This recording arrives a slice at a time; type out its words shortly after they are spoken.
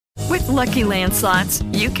Lucky Land Slots,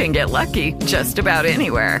 you can get lucky just about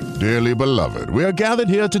anywhere. Dearly beloved, we are gathered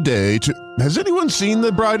here today to... Has anyone seen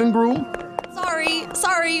the bride and groom?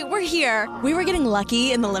 Sorry, we're here. We were getting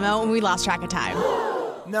lucky in the limo and we lost track of time.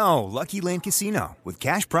 No, Lucky Land Casino, with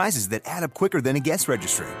cash prizes that add up quicker than a guest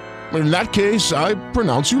registry. In that case, I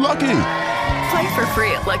pronounce you lucky. Play for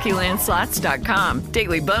free at LuckyLandSlots.com.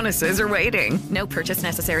 Daily bonuses are waiting. No purchase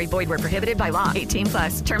necessary. Void where prohibited by law.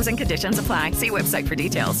 18+. Terms and conditions apply. See website for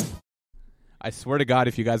details. I swear to God,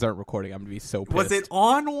 if you guys aren't recording, I'm going to be so pissed. Was it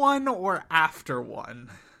on one or after one?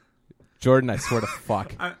 Jordan, I swear to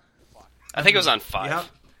fuck. I think it was on 5. Yep.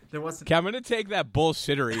 There wasn't. Okay, I'm going to take that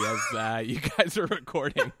bullshittery as you guys are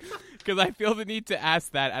recording. Because I feel the need to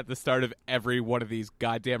ask that at the start of every one of these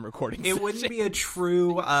goddamn recordings. It wouldn't be a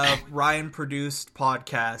true Ryan-produced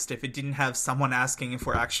podcast if it didn't have someone asking if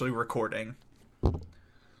we're actually recording.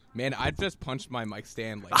 Man, I've just punched my mic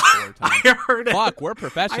stand like 4 times. I heard it. Fuck, we're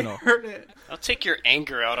professional. I heard it. I'll take your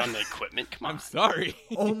anger out on the equipment. Come on. I'm sorry.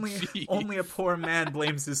 Only a poor man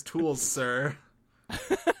blames his tools, sir.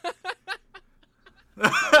 My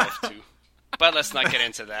wife too. But let's not get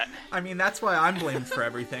into that. I mean, that's why I'm blamed for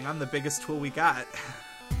everything. I'm the biggest tool we got.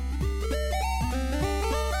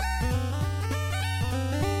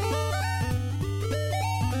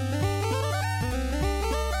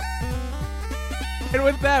 And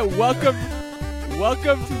with that, welcome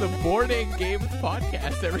to the Morning Games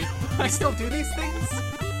Podcast, everyone. We still do these things?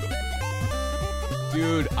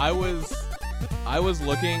 Dude, I was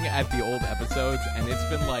looking at the old episodes, and it's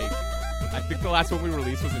been like, I think the last one we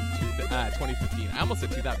released was in 2015. I almost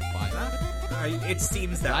said 2005. It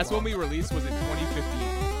seems that The last long. one we released was in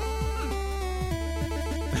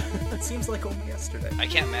 2015. It seems like only yesterday. I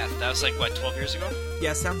can't math. That was like, what, 12 years ago?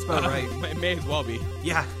 Yeah, sounds about right. It may as well be.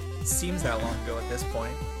 Yeah, it seems that long ago at this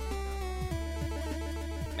point.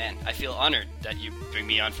 Man, I feel honored that you bring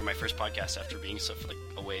me on for my first podcast after being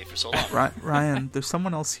away for so long. Ryan, there's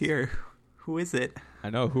someone else here. Who is it? I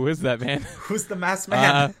know. Who is that, man? Who's the masked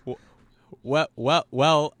man? Y'all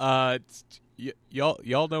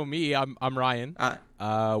know me. I'm Ryan.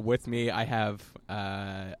 With me, I have,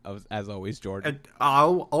 as always, Jordan.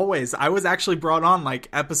 Always. I was actually brought on like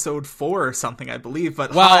episode 4 or something, I believe.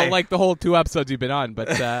 But like the whole 2 episodes you've been on. But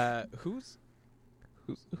who's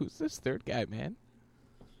this third guy, man?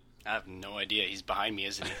 I have no idea. He's behind me,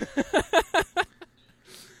 isn't he?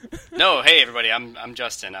 No, hey everybody. I'm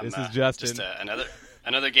Justin. This is Justin. Just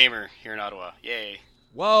another gamer here in Ottawa. Yay!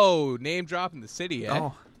 Whoa, name drop in the city, eh?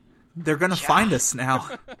 Oh, they're gonna find us now.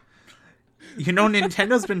 You know,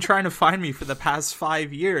 Nintendo's been trying to find me for the past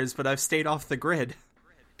 5 years, but I've stayed off the grid.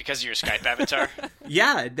 Because of your Skype avatar?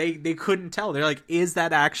 Yeah, they couldn't tell. They're like, is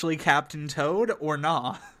that actually Captain Toad or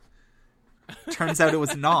nah? Turns out it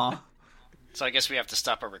was nah. So I guess we have to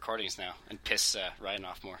stop our recordings now and piss Ryan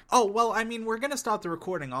off more. Oh, well, I mean, we're going to stop the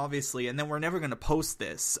recording, obviously, and then we're never going to post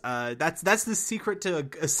this. That's the secret to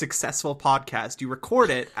a successful podcast. You record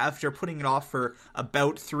it after putting it off for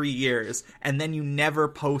about 3 years, and then you never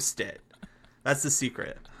post it. That's the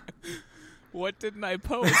secret. What didn't I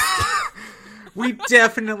post? We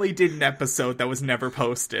definitely did an episode that was never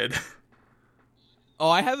posted. Oh,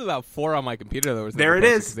 I have about 4 on my computer that was there never it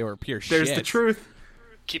posted is. 'cause they were pure There's shit. the truth.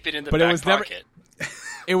 Keep it in the But back pocket.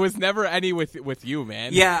 It was never any with you,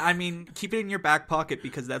 man. Yeah, I mean, keep it in your back pocket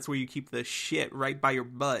because that's where you keep the shit, right by your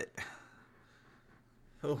butt.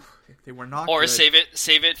 Oh, if they were not Or good. save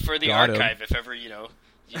it for the Got archive him. if ever, you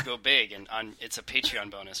go big and it's a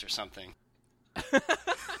Patreon bonus or something.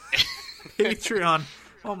 Patreon.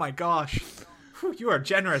 Oh my gosh. Whew, you are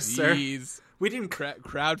generous, sir. Jeez. We didn't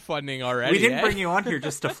crowdfunding already. We didn't eh? bring you on here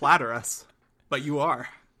just to flatter us, but you are.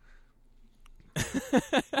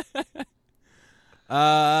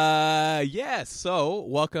 Yeah, so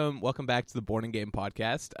welcome back to the Born and Game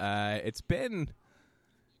Podcast. It's been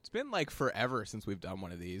like forever since we've done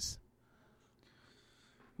one of these.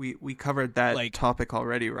 We covered that Like- topic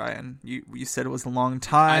already, Ryan. You said it was a long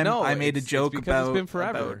time. I know, I made a it's joke because about, it's been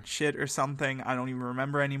forever. about shit or something. I don't even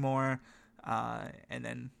remember anymore. And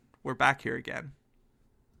then we're back here again.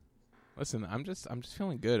 Listen, I'm just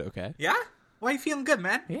feeling good, okay? Yeah? Why are you feeling good,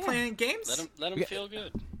 man? Yeah. Playing games? Let him feel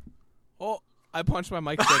good. Oh, I punched my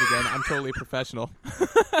mic straight again. I'm totally professional.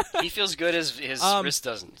 He feels good. His wrist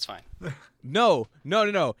doesn't. It's fine. No.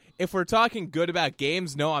 If we're talking good about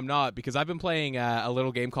games, no, I'm not, because I've been playing a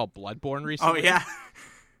little game called Bloodborne Oh, recently. yeah.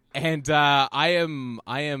 And I'm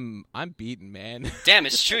beaten, man. Damn,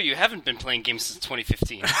 it's true. You haven't been playing games since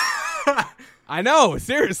 2015. I know,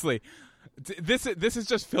 seriously. This is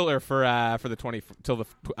just filler for the till the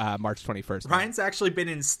March 21st. Ryan's actually been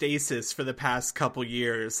in stasis for the past couple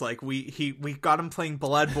years. Like we got him playing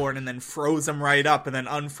Bloodborne and then froze him right up and then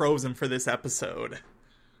unfroze him for this episode.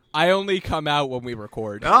 I only come out when we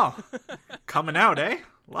record. Oh, coming out, eh?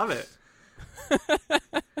 Love it.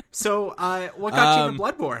 So, what got you into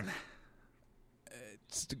Bloodborne?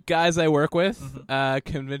 Guys I work with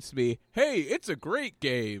convinced me, hey, it's a great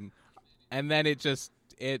game. And then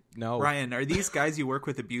no. Ryan, are these guys you work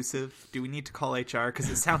with abusive? Do we need to call HR? Because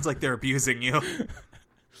it sounds like they're abusing you.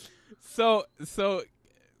 So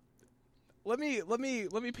let me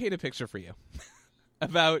paint a picture for you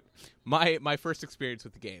about my first experience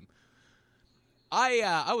with the game.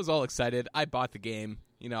 I was all excited. I bought the game.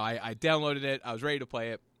 I downloaded it. I was ready to play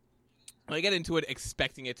it. I get into it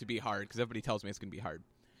expecting it to be hard because everybody tells me it's going to be hard.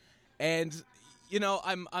 And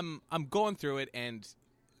I'm going through it, and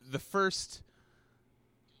the first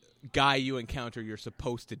guy you encounter, you're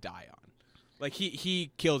supposed to die on. Like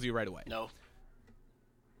he kills you right away. No.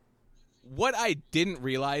 What I didn't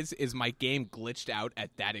realize is my game glitched out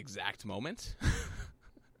at that exact moment.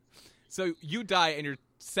 So you die and you're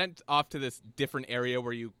sent off to this different area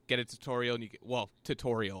where you get a tutorial and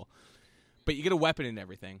but you get a weapon and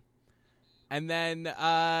everything. And then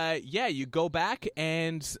you go back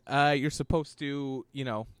and you're supposed to,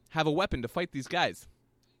 have a weapon to fight these guys.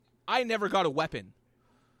 I never got a weapon.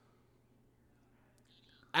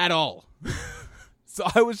 At all. So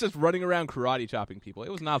I was just running around karate chopping people. It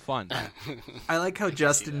was not fun. I like how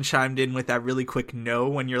Justin chimed in with that really quick no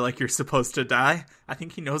when you're like, you're supposed to die. I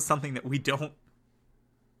think he knows something that we don't.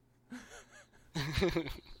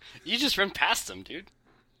 You just run past them, dude.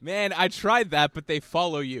 Man, I tried that, but they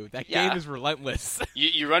follow you. That game is relentless.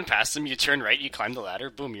 You run past them, you turn right, you climb the ladder,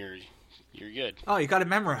 boom, you're good. Oh, you got it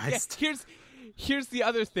memorized. Yeah, here's the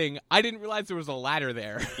other thing. I didn't realize there was a ladder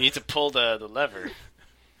there. You need to pull the lever.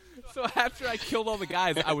 So after I killed all the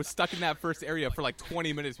guys, I was stuck in that first area for like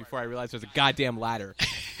 20 minutes before I realized there's a goddamn ladder.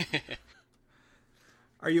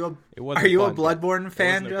 Are you a Bloodborne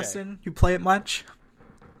fan, Justin? You play it much?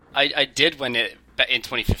 I did in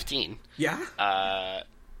 2015. Yeah?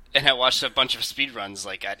 And I watched a bunch of speedruns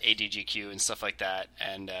like at ADGQ and stuff like that.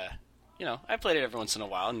 And, I played it every once in a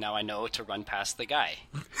while, and now I know to run past the guy.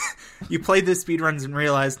 You played the speedruns and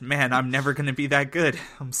realized, man, I'm never going to be that good.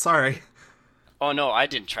 I'm sorry. Oh, no, I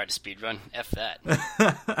didn't try to speedrun. F that.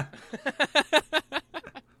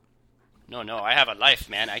 No, I have a life,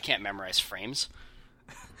 man. I can't memorize frames.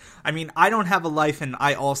 I mean, I don't have a life, and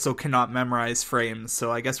I also cannot memorize frames,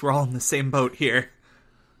 so I guess we're all in the same boat here.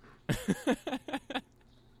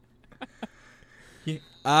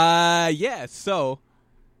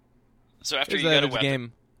 So after you got a weapon...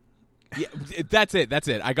 Game. Yeah, that's it.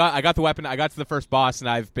 I got the weapon. I got to the first boss, and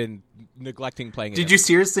I've been neglecting playing it. Did you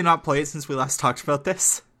seriously not play it since we last talked about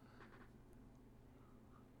this?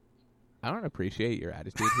 I don't appreciate your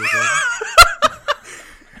attitude here.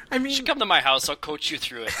 I mean, you should come to my house. I'll coach you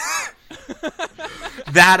through it.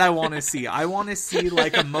 That I want to see. I want to see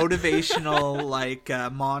like a motivational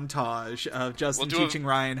montage of Justin teaching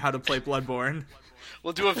Ryan how to play Bloodborne.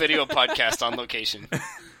 We'll do a video podcast on location.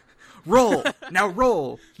 Roll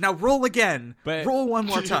again. Roll one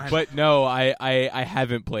more time. But no, I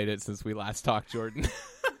haven't played it since we last talked, Jordan.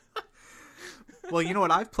 Well, you know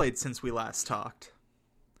what I've played since we last talked?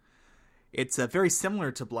 It's very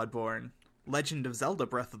similar to Bloodborne. Legend of Zelda: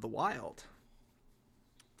 Breath of the Wild.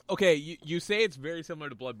 Okay, you say it's very similar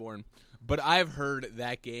to Bloodborne, but I've heard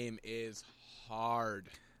that game is hard.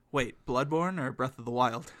 Wait, Bloodborne or Breath of the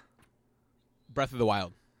Wild? Breath of the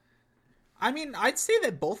Wild. I mean, I'd say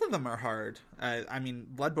that both of them are hard.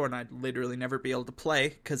 Bloodborne I'd literally never be able to play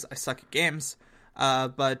because I suck at games.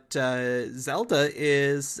 But Zelda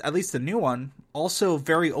is, at least the new one, also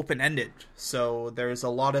very open-ended. So there's a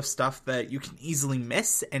lot of stuff that you can easily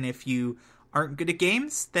miss, and if you aren't good at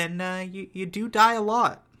games, then you do die a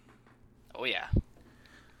lot. Oh, yeah.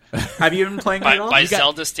 Have you been playing it at all? By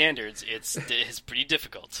Zelda standards, it's pretty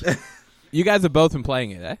difficult. You guys have both been playing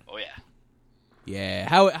it, eh? Oh, yeah. Yeah.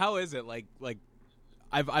 How is it? Like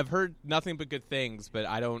I've heard nothing but good things, but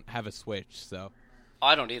I don't have a Switch, so. Oh,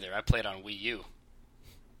 I don't either. I played on Wii U.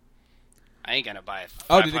 I ain't gonna buy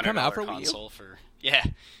a did it come out for console Wii U? Yeah.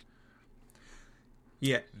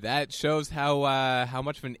 Yeah. That shows how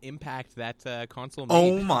much of an impact that console made.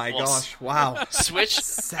 Oh my gosh! Wow. Switch.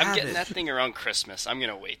 I'm getting that thing around Christmas. I'm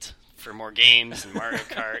gonna wait for more games and Mario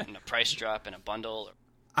Kart and a price drop and a bundle.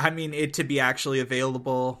 I mean, it to be actually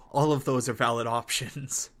available. All of those are valid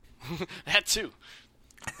options. That too.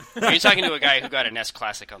 You're talking to a guy who got an S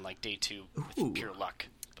Classic on like day 2 with pure luck.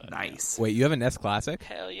 But, nice. Wait, you have an S Classic?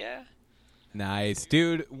 Hell yeah. Nice,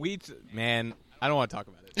 dude. Man, I don't want to talk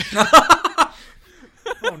about it.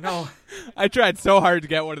 Oh no! I tried so hard to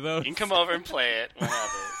get one of those. You can come over and play it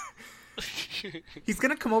whenever. He's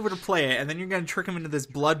gonna come over to play it, and then you're gonna trick him into this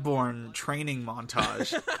Bloodborne training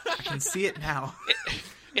montage. I can see it now.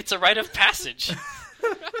 It's a rite of passage.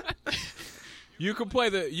 You can play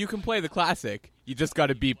the classic. You just got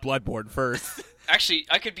to beat Bloodborne first. Actually,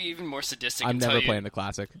 I could be even more sadistic. I'm and never tell you, playing the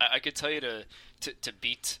classic. I could tell you to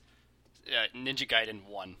beat Ninja Gaiden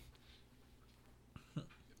 1.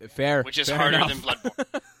 Fair, which is fair harder enough. than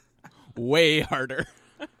Bloodborne. Way harder.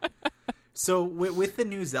 So with the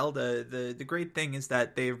new Zelda, the great thing is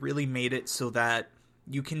that they've really made it so that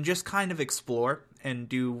you can just kind of explore and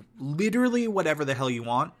do literally whatever the hell you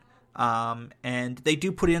want. And they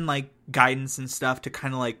do put in like guidance and stuff to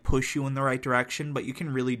kind of like push you in the right direction, but you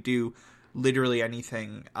can really do literally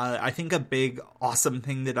anything. I think a big awesome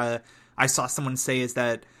thing that I saw someone say is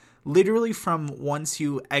that literally from once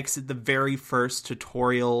you exit the very first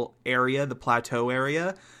tutorial area, the plateau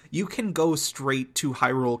area, you can go straight to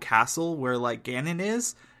Hyrule Castle where like Ganon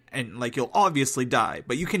is, and like you'll obviously die,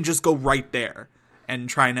 but you can just go right there and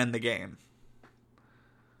try and end the game.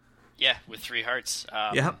 Yeah, with 3 hearts.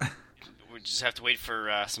 Yep. We just have to wait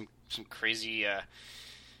for some crazy,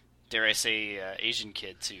 dare I say, Asian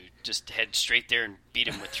kid to just head straight there and beat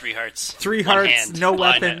him with 3 hearts. 3 One hearts, hand, no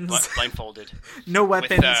weapons. Blindfolded. No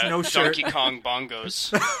weapons, with, no shirt. Donkey Kong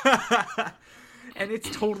bongos. And it's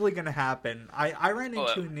totally gonna happen. I ran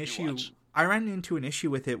into an issue. I ran into an issue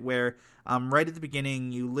with it where right at the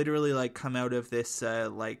beginning you literally like come out of this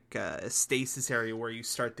stasis area where you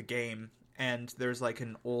start the game, and there's like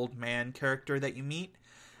an old man character that you meet.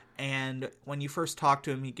 And when you first talk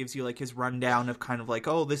to him, he gives you like his rundown of kind of like,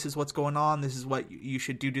 oh, this is what's going on. This is what you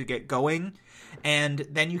should do to get going. And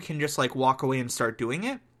then you can just like walk away and start doing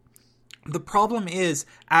it. The problem is,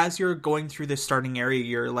 as you're going through this starting area,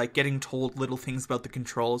 you're like getting told little things about the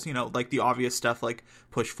controls, you know, like the obvious stuff like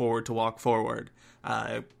push forward to walk forward,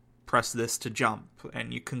 press this to jump,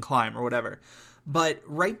 and you can climb or whatever. But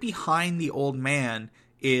right behind the old man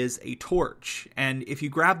is a torch. And if you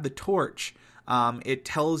grab the torch, it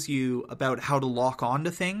tells you about how to lock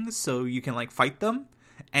onto things so you can like fight them.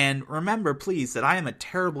 And remember, please, that I am a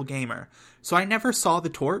terrible gamer. So I never saw the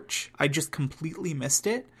torch. I just completely missed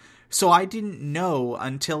it. So I didn't know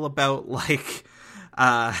until about like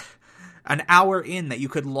an hour in that you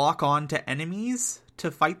could lock on to enemies to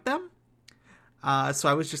fight them. So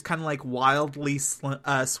I was just kind of like wildly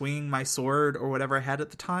swinging my sword or whatever I had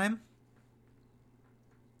at the time.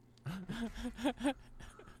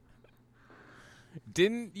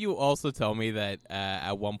 Didn't you also tell me that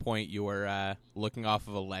at one point you were looking off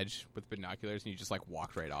of a ledge with binoculars and you just like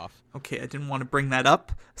walked right off? Okay, I didn't want to bring that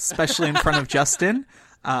up, especially in front of Justin.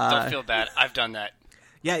 Don't feel bad. I've done that.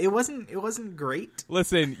 Yeah, it wasn't great.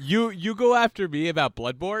 Listen, you go after me about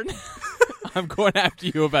Bloodborne. I'm going after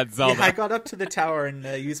you about Zelda. Yeah, I got up to the tower and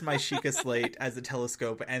used my Sheikah Slate as a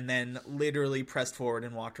telescope, and then literally pressed forward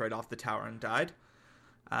and walked right off the tower and died.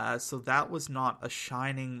 So that was not a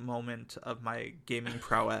shining moment of my gaming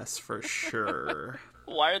prowess for sure.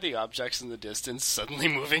 Why are the objects in the distance suddenly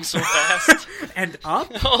moving so fast? And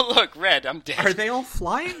up? Oh, look, red, I'm dead. Are they all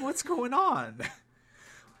flying? What's going on?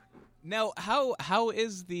 Now, how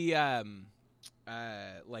is the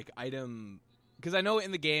like item? Because I know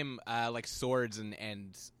in the game, like swords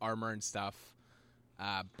and armor and stuff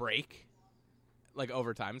break like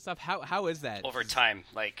over time and stuff. How is that? Over time,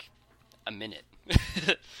 like a minute.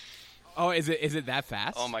 Oh, is it that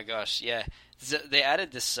fast? Oh my gosh, yeah. They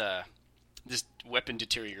added this this weapon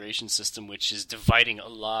deterioration system, which is dividing a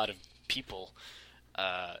lot of people.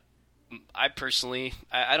 I personally,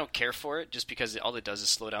 I don't care for it, just because all it does is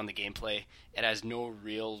slow down the gameplay. It has no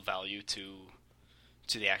real value to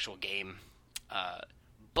the actual game.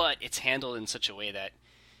 But it's handled in such a way that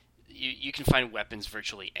you can find weapons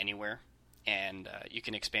virtually anywhere, and you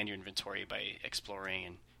can expand your inventory by exploring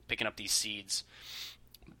and picking up these seeds.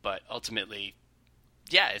 But ultimately,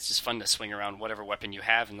 yeah, it's just fun to swing around whatever weapon you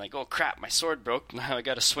have and like, oh crap, my sword broke, now I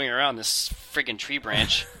gotta swing around this friggin' tree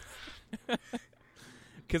branch.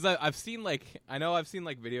 Because I've seen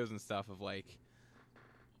videos and stuff of like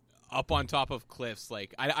up on top of cliffs.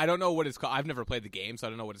 Like I don't know what it's called. I've never played the game, so I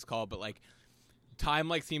don't know what it's called. But like time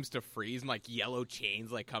like seems to freeze and like yellow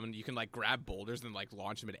chains like come and you can like grab boulders and like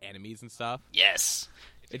launch them at enemies and stuff. Yes,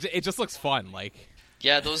 it just looks fun. Like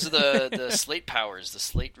yeah, those are the slate powers, the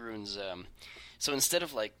slate runes. So instead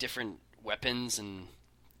of like different weapons and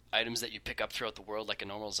items that you pick up throughout the world like a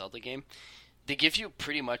normal Zelda game, they give you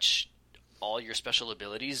pretty much all your special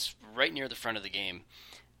abilities right near the front of the game.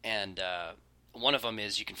 And one of them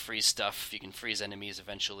is you can freeze stuff, you can freeze enemies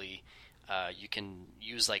eventually. you can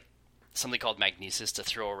use like something called magnesis to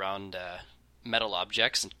throw around metal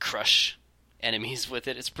objects and crush enemies with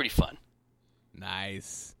it. It's pretty fun.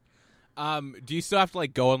 Nice. Do you still have to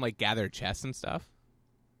like go and like gather chests and stuff,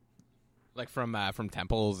 like from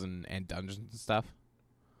temples and dungeons and stuff?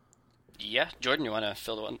 Yeah, Jordan, you want to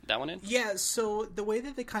fill that one in? Yeah, so the way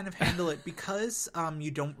that they kind of handle it, because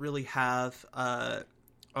you don't really have a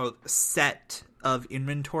set of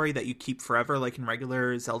inventory that you keep forever, like in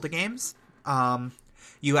regular Zelda games,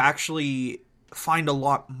 you actually find a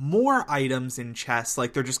lot more items in chests.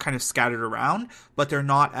 Like, they're just kind of scattered around, but they're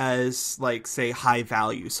not as, like, say, high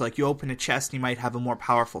value. So, like, you open a chest and you might have a more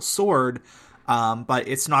powerful sword, but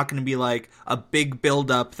it's not going to be like a big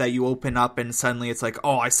build-up that you open up and suddenly it's like,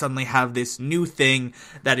 oh, I suddenly have this new thing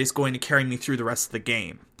that is going to carry me through the rest of the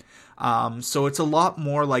game. So it's a lot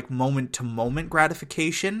more like moment-to-moment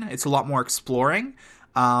gratification. It's a lot more exploring.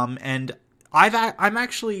 And I'm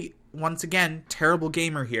actually, once again, terrible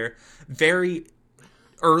gamer here, very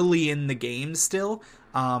early in the game still.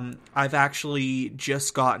 I've actually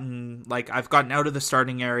just gotten, like, I've gotten out of the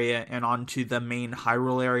starting area and onto the main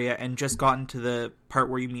Hyrule area and just gotten to the part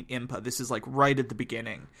where you meet Impa. This is, like, right at the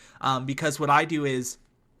beginning. Because what I do is,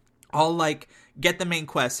 I'll, like, get the main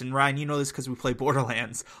quest, and Ryan, you know this because we play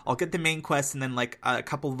Borderlands. I'll get the main quest, and then, like, a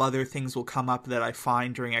couple of other things will come up that I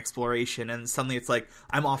find during exploration, and suddenly it's like,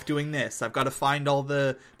 I'm off doing this. I've got to find all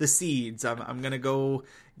the seeds. I'm gonna go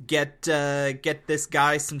get this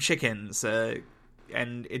guy some chickens.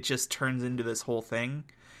 And it just turns into this whole thing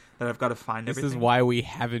that I've got to find everything. This is why we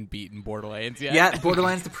haven't beaten Borderlands yet. Yeah,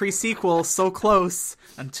 Borderlands the pre-sequel, so close,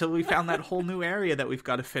 until we found that whole new area that we've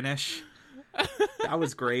got to finish. That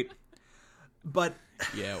was great. But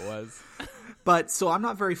yeah, it was. But so I'm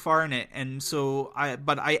not very far in it, and so I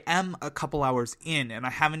am a couple hours in, and I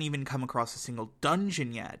haven't even come across a single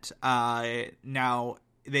dungeon yet. Now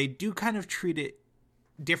they do kind of treat it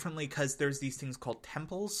differently because there's these things called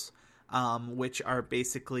temples, which are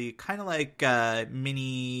basically kind of like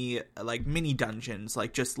mini dungeons,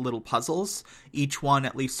 like just little puzzles. Each one,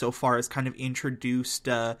 at least so far, has kind of introduced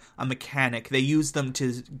a mechanic. They use them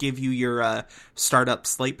to give you your startup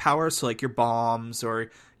slate power, so like your bombs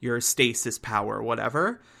or your stasis power or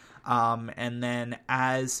whatever. And then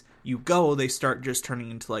as you go, they start just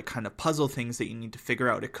turning into like kind of puzzle things that you need to figure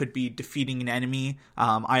out. It could be defeating an enemy.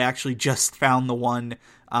 I actually just found the one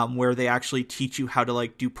where they actually teach you how to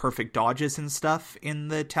like do perfect dodges and stuff in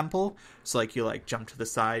the temple. So like you like jump to the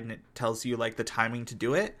side and it tells you like the timing to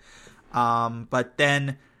do it. But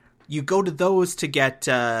then you go to those to get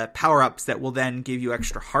power-ups that will then give you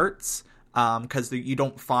extra hearts. Because you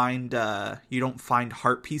don't find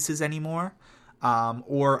heart pieces anymore.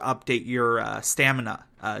 Or update your stamina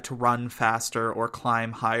to run faster or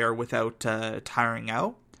climb higher without tiring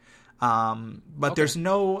out. But there's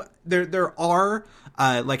no... There are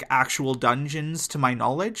like actual dungeons to my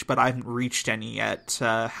knowledge, but I haven't reached any yet.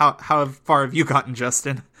 How far have you gotten,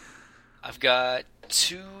 Justin? I've got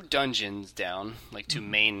 2 dungeons down, like 2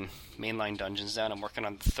 mainline dungeons down. I'm working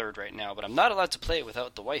on the 3rd right now, but I'm not allowed to play it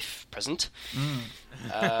without the wife present.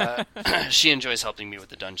 She enjoys helping me with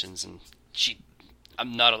the dungeons, and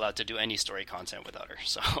I'm not allowed to do any story content without her,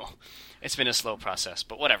 so it's been a slow process,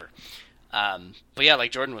 but whatever. But yeah,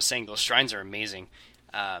 like Jordan was saying, those shrines are amazing.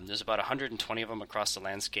 There's about 120 of them across the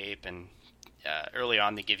landscape, and early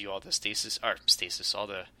on they give you all the all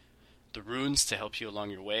the runes to help you along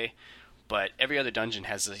your way. But every other dungeon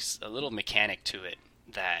has a little mechanic to it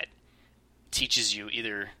that teaches you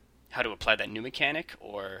either how to apply that new mechanic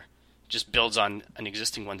or just builds on an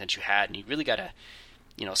existing one that you had. And you really got to,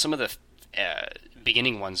 some of the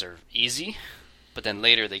beginning ones are easy, but then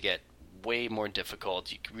later they get way more difficult.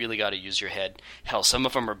 You really got to use your head. Hell, some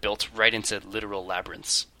of them are built right into literal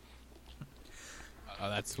labyrinths. Oh,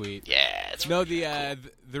 that's sweet. Yeah, it's no. Really cool.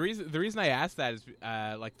 The reason I asked that is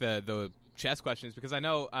like the chess question is because I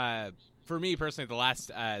know for me personally the last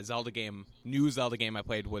new Zelda game I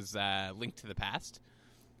played was Link to the Past,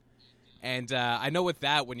 and I know with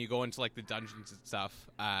that when you go into like the dungeons and stuff,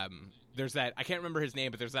 there's that, I can't remember his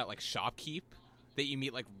name, but there's that like shopkeep that you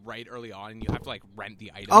meet like right early on, and you have to like rent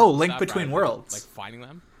the items. Oh, Link Between Worlds, like finding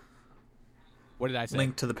them. What did I say?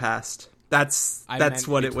 Link to the Past. That's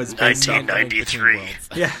what it was based on.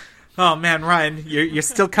 1993. Yeah. Oh man, Ryan, you're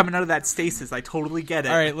still coming out of that stasis. I totally get it.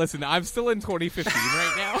 All right, listen, I'm still in 2015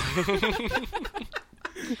 right now.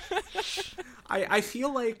 I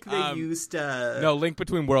feel like they used no, Link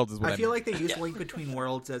Between Worlds is what I feel meant. like they used Link Between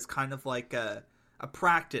Worlds as kind of like a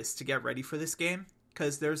practice to get ready for this game,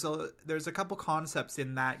 because there's a couple concepts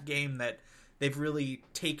in that game that they've really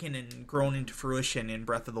taken and grown into fruition in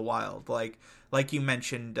Breath of the Wild. Like you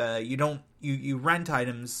mentioned, you rent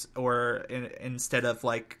items instead of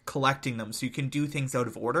like collecting them, so you can do things out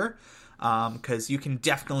of order. Because you can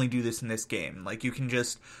definitely do this in this game. Like, you can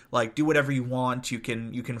just like do whatever you want. You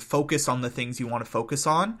can focus on the things you want to focus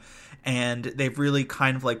on, and they've really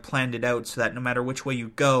kind of like planned it out so that no matter which way you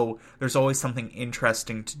go, there's always something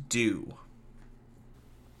interesting to do.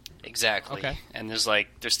 Exactly. Okay. And there's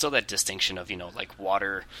still that distinction of, like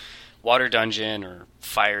water dungeon or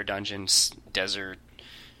fire dungeons, desert,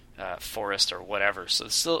 forest, or whatever. So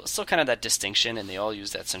it's still kind of that distinction, and they all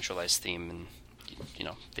use that centralized theme, and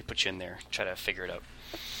they put you in there, try to figure it out.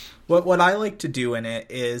 What I like to do in it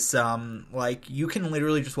is, like, you can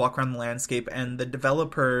literally just walk around the landscape, and the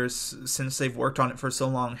developers, since they've worked on it for so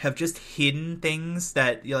long, have just hidden things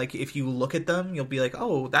that, like, if you look at them, you'll be like,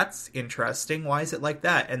 oh, that's interesting, why is it like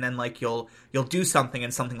that? And then, like, you'll do something,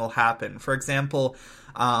 and something will happen. For example,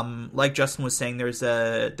 like Justin was saying, there's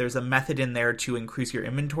a method in there to increase your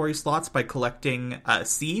inventory slots by collecting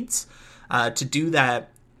seeds. To do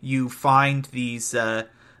that, you find these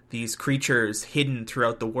creatures hidden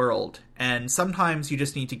throughout the world, and sometimes you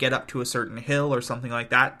just need to get up to a certain hill or something like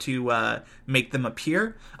that to make them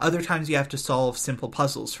appear. Other times you have to solve simple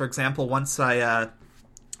puzzles. For example, once I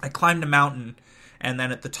climbed a mountain, and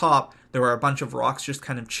then at the top there were a bunch of rocks just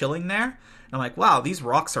kind of chilling there. And I'm like, wow, these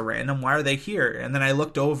rocks are random, why are they here? And then I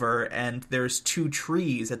looked over, and there's 2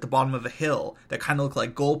 trees at the bottom of a hill that kind of look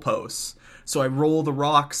like goalposts. So I roll the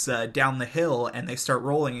rocks down the hill, and they start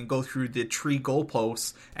rolling and go through the tree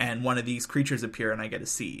goalposts, and one of these creatures appear, and I get a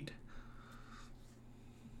seed.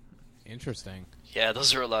 Interesting. Yeah,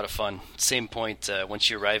 those are a lot of fun. Same point, once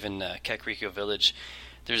you arrive in Kakariko Village,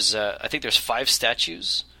 there's I think there's 5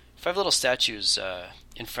 little statues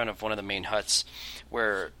in front of one of the main huts,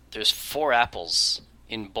 where there's 4 apples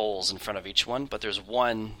in bowls in front of each one, but there's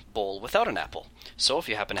 1 bowl without an apple. So if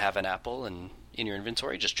you happen to have an apple in your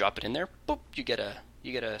inventory, just drop it in there, boop, you get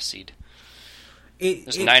a seed.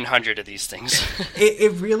 There's 900 of these things.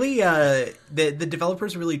 It really, the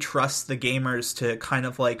developers really trust the gamers to kind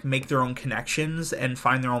of like make their own connections and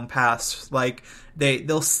find their own paths. Like,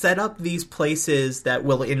 they'll set up these places that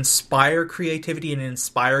will inspire creativity and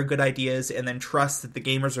inspire good ideas, and then trust that the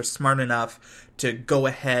gamers are smart enough to go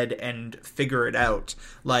ahead and figure it out.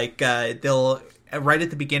 Like, they'll, right at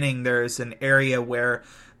the beginning, there's an area where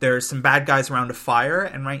there's some bad guys around a fire,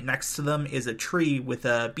 and right next to them is a tree with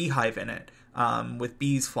a beehive in it, with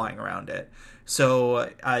bees flying around it. So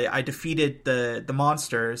I defeated the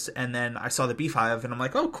monsters, and then I saw the beehive, and I'm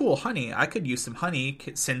like, oh, cool, honey. I could use some honey,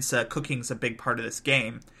 since cooking's a big part of this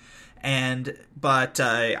game. But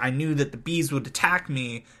I knew that the bees would attack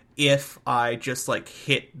me if I just, like,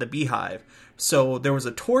 hit the beehive. So there was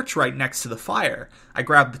a torch right next to the fire. I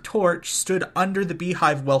grabbed the torch, stood under the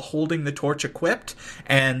beehive while holding the torch equipped,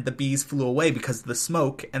 and the bees flew away because of the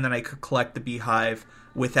smoke, and then I could collect the beehive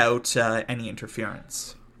without any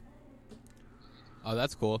interference. Oh,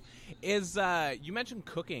 that's cool. You mentioned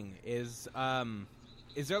cooking. Is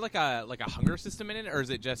there like a hunger system in it, or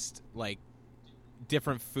is it just like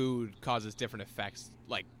different food causes different effects?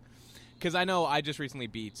 Like, because I know I just recently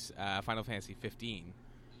beat Final Fantasy 15,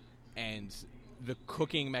 and the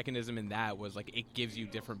cooking mechanism in that was like it gives you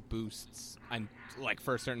different boosts, and like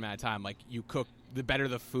for a certain amount of time. Like, you cook, the better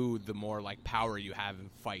the food, the more like power you have in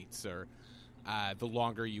fights, or the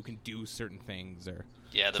longer you can do certain things, or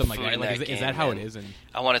yeah, the something food like that. in Like, that game, is that how it is? And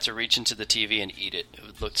I wanted to reach into the TV and eat it.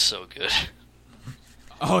 It looked so good.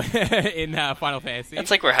 oh, in Final Fantasy,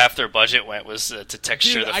 That's like where half their budget went, was to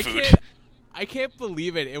texture the food. I can't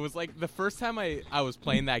believe it. It was like the first time I was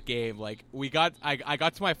playing that game. Like, I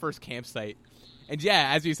got to my first campsite, and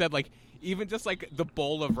yeah, as you said, like, even just like the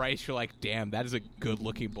bowl of rice, you're like, damn, that is a good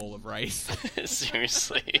looking bowl of rice.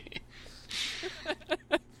 Seriously.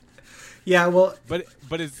 Yeah, well, but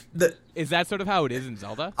is that sort of how it is in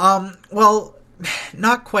Zelda? Well,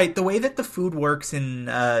 not quite. The way that the food works in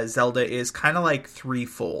Zelda is kind of like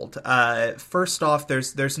threefold. First off,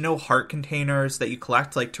 there's no heart containers that you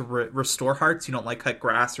collect, like to restore hearts. You don't like cut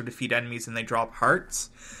grass or defeat enemies and they drop hearts.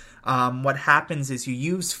 What happens is you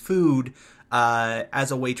use food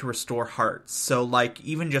as a way to restore hearts. So, like,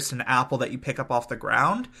 even just an apple that you pick up off the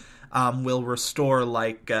ground will restore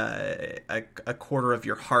like a quarter of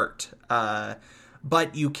your heart.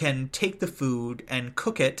 But you can take the food and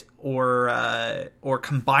cook it, or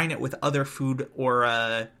combine it with other food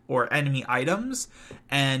or enemy items,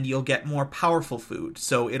 and you'll get more powerful food.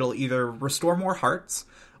 So it'll either restore more hearts,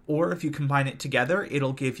 or if you combine it together,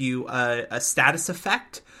 it'll give you a status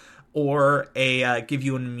effect, or give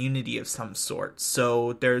you an immunity of some sort.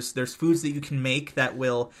 So there's foods that you can make that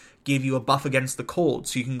will gave you a buff against the cold,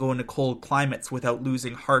 so you can go into cold climates without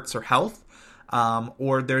losing hearts or health.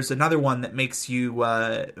 Or there's another one that makes you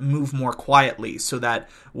move more quietly, so that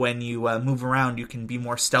when you move around, you can be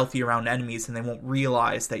more stealthy around enemies and they won't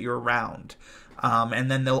realize that you're around. And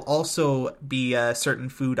then there'll also be certain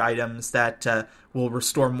food items that will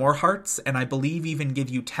restore more hearts, and I believe even give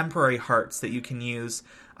you temporary hearts that you can use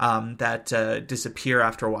that disappear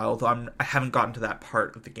after a while, although I haven't gotten to that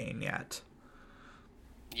part of the game yet.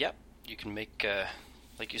 Yep, you can make...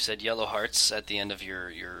 like you said, yellow hearts at the end of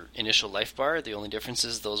your initial life bar. The only difference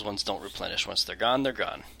is those ones don't replenish. Once they're gone, they're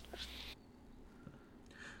gone.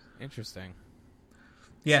 Interesting.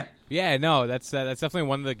 Yeah. Yeah, no, that's definitely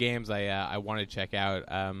one of the games I want to check out.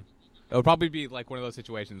 It'll probably be like one of those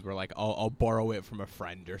situations where like I'll borrow it from a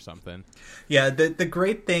friend or something. Yeah, the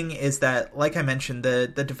great thing is that, like I mentioned, the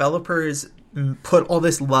developers put all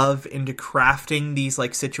this love into crafting these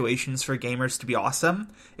like situations for gamers to be awesome,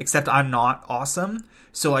 except I'm not awesome,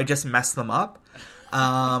 so I just mess them up.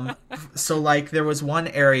 So like there was one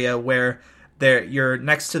area where you're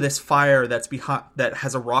next to this fire that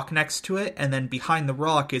has a rock next to it, and then behind the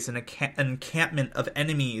rock is an encampment of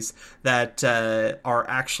enemies that are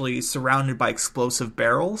actually surrounded by explosive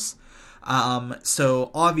barrels.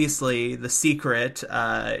 So obviously the secret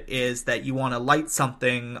is that you want to light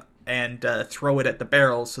something and throw it at the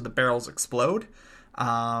barrels so the barrels explode.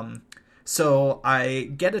 So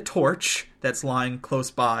I get a torch that's lying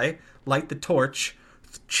close by, light the torch,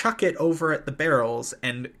 chuck it over at the barrels,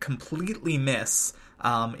 and completely miss.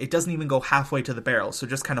 It doesn't even go halfway to the barrel, so it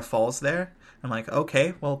just kind of falls there. I'm like,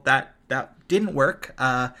 okay, well, that didn't work.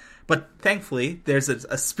 But thankfully, there's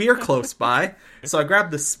a spear close by, so I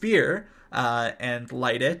grab the spear and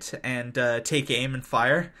light it and take aim and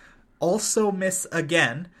fire. Also miss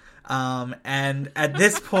again. And at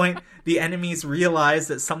this point, the enemies realize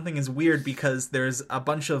that something is weird because there's a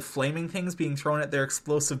bunch of flaming things being thrown at their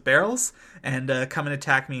explosive barrels and come and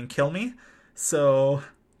attack me and kill me. So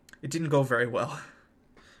it didn't go very well.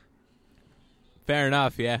 Fair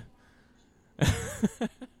enough, yeah.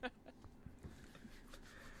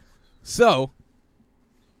 So,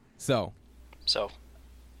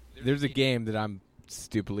 there's a game that I'm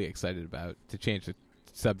stupidly excited about, to change the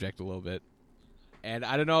subject a little bit. And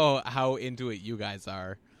I don't know how into it you guys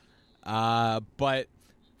are, but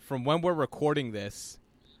from when we're recording this,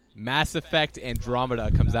 Mass Effect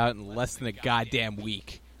Andromeda comes out in less than a goddamn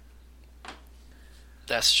week.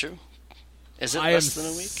 That's true. Is it less than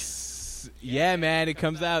a week? Yeah, man, it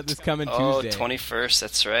comes out this coming Tuesday. 21st,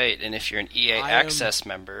 that's right. And if you're an EA Access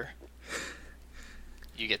member,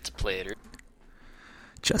 you get to play it.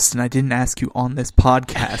 Justin, I didn't ask you on this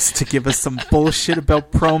podcast to give us some bullshit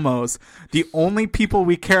about promos. The only people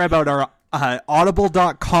we care about are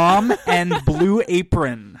Audible.com and Blue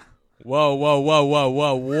Apron. Whoa.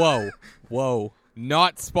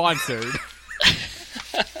 Not sponsored.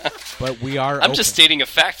 But we are I'm just stating a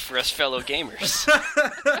fact for us fellow gamers.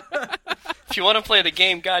 If you want to play the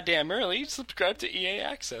game goddamn early, subscribe to EA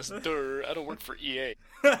Access. Durr, I don't work for EA.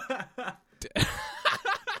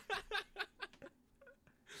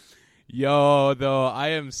 Yo, though, I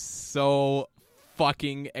am so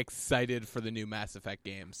fucking excited for the new Mass Effect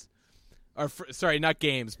games. Sorry, not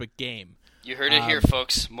games, but game. You heard it here,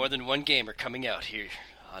 folks. More than one game are coming out here.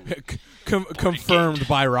 On confirmed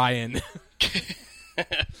by Ryan.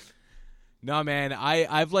 No, man,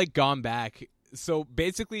 I've like gone back. So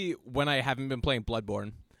basically, when I haven't been playing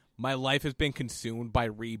Bloodborne, my life has been consumed by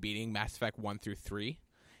re-beating Mass Effect 1 through 3.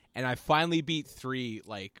 And I finally beat 3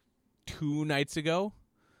 like 2 nights ago.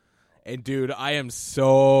 And dude, I am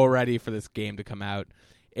so ready for this game to come out.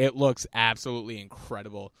 It looks absolutely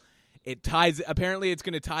incredible. Apparently it's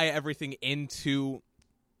going to tie everything into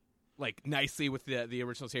like nicely with the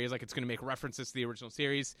original series. Like it's going to make references to the original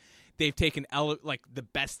series. They've taken like the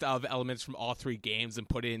best of elements from all 3 games and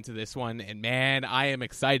put it into this one. And man, I am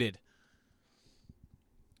excited.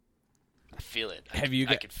 I feel it. I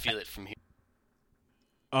could feel it from here.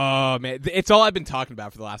 Oh man, it's all I've been talking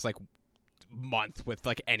about for the last like month with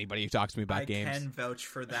like anybody who talks to me about games. I can vouch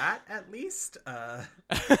for that at least.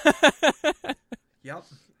 Yep.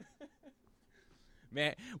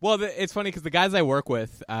 Man, well, it's funny because the guys I work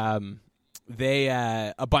with, they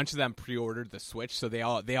a bunch of them pre-ordered the Switch, so they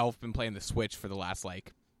all have been playing the Switch for the last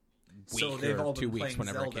like week or 2 weeks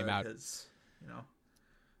whenever Zelda, it came out. You know.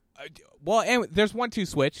 Well, and there's 1-2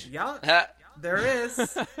 Switch. Yeah, there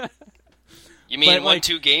is. You mean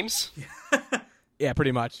 1-2 games? Yeah,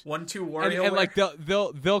 pretty much. 1-2 Wario. And like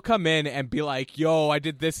they'll come in and be like, "Yo, I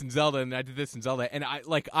did this in Zelda, and I did this in Zelda," and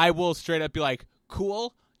I will straight up be like,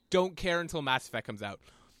 "Cool." Don't care until Mass Effect comes out.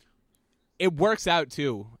 It works out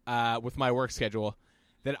too with my work schedule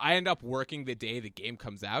that I end up working the day the game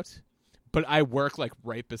comes out, but I work like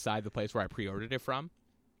right beside the place where I pre-ordered it from.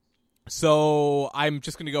 So I'm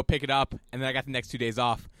just going to go pick it up, and then I got the next 2 days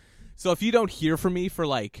off. So if you don't hear from me for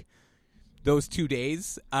like those 2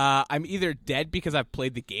 days, I'm either dead because I've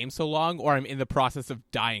played the game so long, or I'm in the process of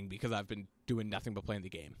dying because I've been doing nothing but playing the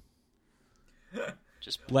game.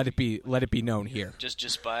 Just let it be known here.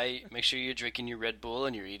 Just make sure you're drinking your Red Bull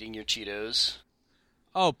and you're eating your Cheetos.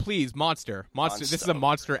 Oh, please, Monster. This is a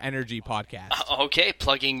Monster Energy podcast. Okay,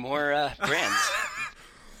 plugging more brands.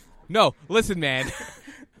 No, listen, man.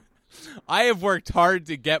 I have worked hard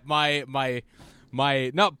to get my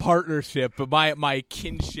not partnership, but my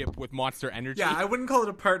kinship with Monster Energy. Yeah, I wouldn't call it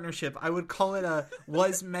a partnership. I would call it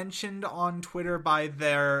was mentioned on Twitter by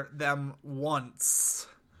them once.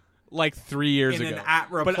 Like 3 years ago. In an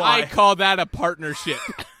 @reply. But I call that a partnership.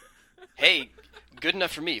 Hey, good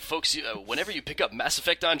enough for me. Folks, whenever you pick up Mass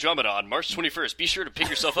Effect Andromeda on March 21st, be sure to pick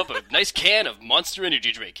yourself up a nice can of Monster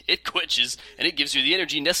Energy drink. It quenches, and it gives you the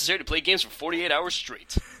energy necessary to play games for 48 hours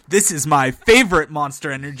straight. This is my favorite Monster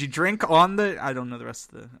Energy drink on the... I don't know the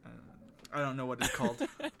rest of the... I don't know what it's called.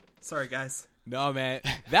 Sorry, guys. No, man.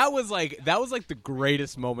 That was like the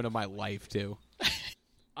greatest moment of my life, too.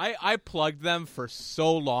 I plugged them for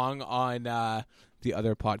so long on the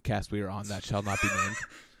other podcast we were on that shall not be named.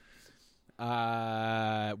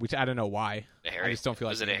 Which I don't know why. I just don't feel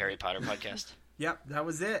like... Was it a Harry Potter podcast? Yep, that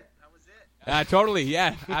was it. Totally,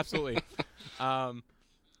 yeah, absolutely.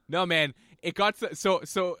 No, man, it got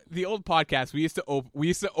so the old podcast we used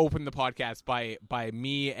to open the podcast by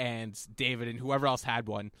me and David and whoever else had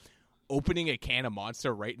one opening a can of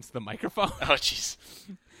Monster right into the microphone. Oh, jeez.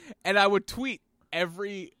 And I would tweet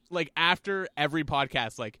after every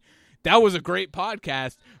podcast, like, that was a great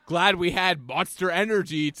podcast. Glad we had Monster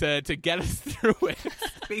Energy to get us through it.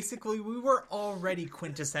 Basically, we were already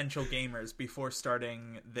quintessential gamers before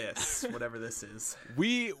starting this, whatever this is.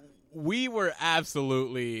 We were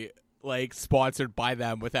absolutely like sponsored by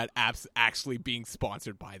them without actually being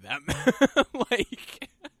sponsored by them. Like,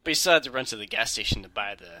 but you still had to run to the gas station to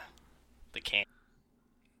buy the can.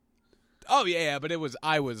 Oh yeah, but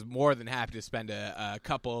I was more than happy to spend a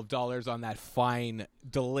couple of dollars on that fine,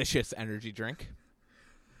 delicious energy drink.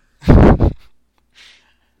 I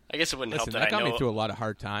guess it wouldn't help that I got know me through a lot of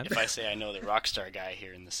hard times. If I say I know the Rockstar guy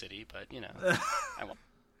here in the city, but I won't.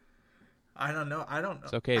 I don't know.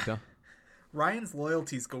 It's okay, though. Ryan's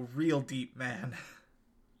loyalties go real deep, man.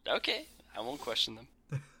 Okay, I won't question them.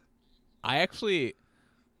 I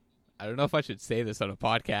don't know if I should say this on a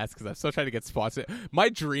podcast because I'm still trying to get sponsored. My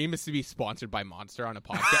dream is to be sponsored by Monster on a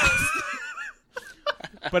podcast.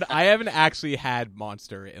 But I haven't actually had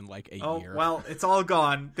Monster in like a year. Oh, well, it's all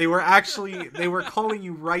gone. They were calling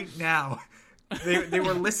you right now. They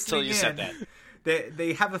were listening Until you said that.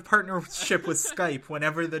 They have a partnership with Skype.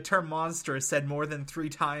 Whenever the term Monster is said more than 3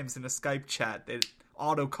 times in a Skype chat, it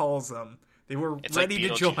auto calls them. They were ready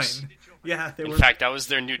to join. Juice. Yeah, In fact, that was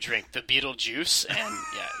their new drink, the Beetlejuice, and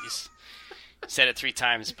yeah, he's said it 3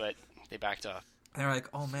 times, but they backed off. They're like,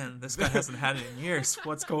 "Oh man, this guy hasn't had it in years.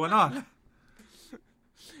 What's going on?"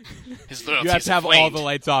 His you have to have all the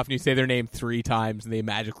lights off, and you say their name 3 times, and they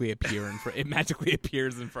magically appear it magically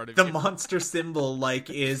appears in front of you. The monster symbol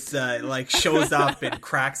shows up and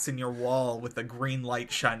cracks in your wall with a green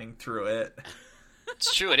light shining through it.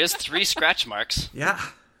 It's true. It is 3 scratch marks. Yeah.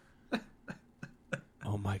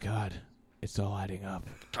 Oh my god, it's all adding up.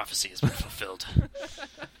 The prophecy has been fulfilled.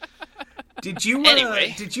 Did you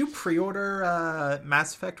Anyway. Did you pre-order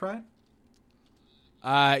Mass Effect, Ryan?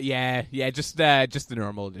 Yeah, just the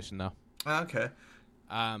normal edition though. Okay.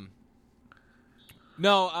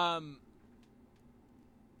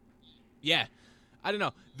 Yeah, I don't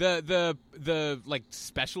know. The like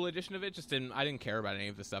special edition of it I didn't care about any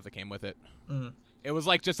of the stuff that came with it. Mm-hmm. It was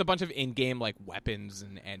like just a bunch of in-game like weapons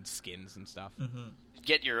and skins and stuff. Mm-hmm.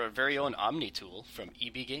 Get your very own Omni tool from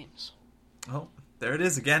EB Games. Oh, there it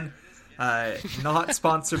is again. Not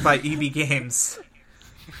sponsored by EB Games.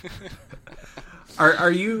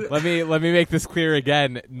 Are you? Let me make this clear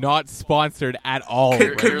again. Not sponsored at all.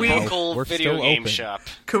 Could we? Local video game shop.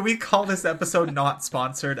 Could we call this episode not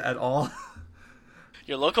sponsored at all?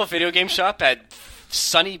 Your local video game shop at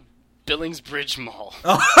sunny Billings Bridge Mall.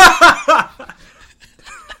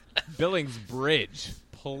 Billings Bridge,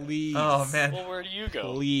 please. Oh man. Well, where do you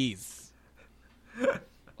go? Please.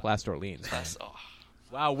 Plaster Orleans. Oh.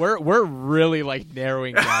 Wow, we're really like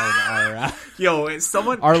narrowing down our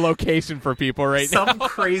our location for people right now. Some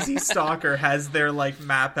crazy stalker has their like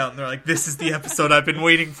map out, and they're like, "This is the episode I've been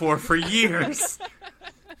waiting for years."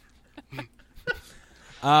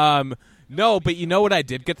 No, but you know what I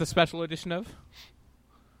did get the special edition of?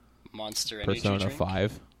 Monster Energy Persona drink?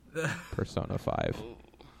 5. Persona 5. Ooh.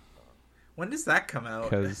 When does that come out?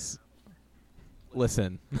 Because,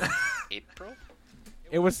 listen, April?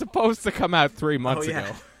 it was supposed to come out 3 months yeah.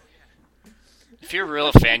 ago. If you're a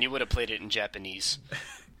real fan, you would have played it in Japanese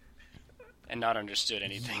and not understood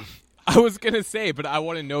anything. I was going to say, but I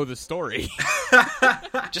want to know the story.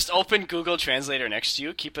 Just open Google Translator next to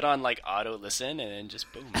you, keep it on like auto listen, and then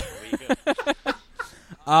just boom, there you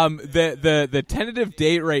go. The tentative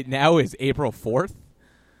date right now is April 4th.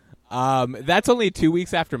 That's only 2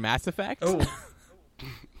 weeks after Mass Effect. Oh,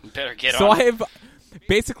 Better get So on.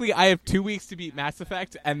 I have 2 weeks to beat Mass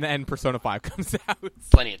Effect, and then Persona 5 comes out.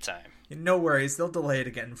 Plenty of time. no worries. They'll delay it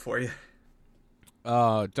again for you.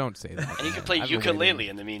 Oh, don't say that. And you can play I've been ukulele waiting.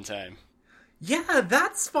 in the meantime. Yeah,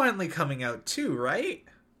 that's finally coming out too, right?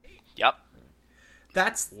 Yep.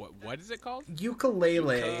 That's What is it called?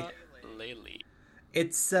 ukulele. Ukulele.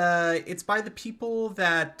 It's by the people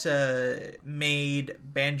that made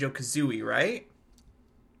Banjo-Kazooie, right?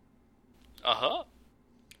 Uh-huh.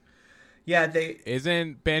 Yeah, they.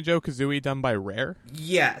 Isn't Banjo-Kazooie done by Rare?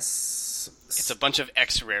 Yes. It's a bunch of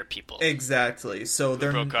ex-Rare people Exactly. So who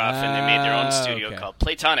they're broke off and they made their own studio okay. called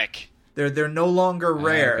Platonic. they're no longer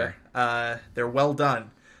Rare. They're well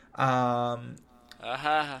done. Yeah,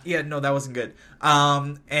 no, that wasn't good.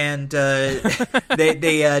 And they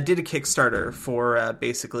did a Kickstarter for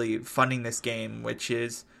basically funding this game, which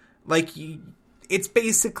is like it's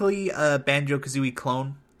basically a Banjo-Kazooie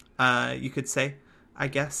clone, you could say, I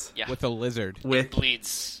guess. Yeah. With a lizard. With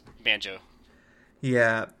Bleeds Banjo.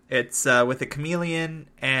 yeah, it's with a chameleon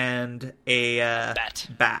and a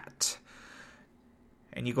bat,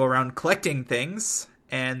 and you go around collecting things.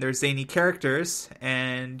 And there's zany characters,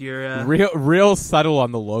 and you're Real subtle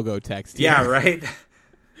on the logo text. yeah, here. right.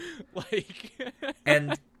 Like,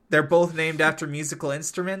 And they're both named after musical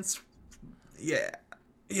instruments. Yeah,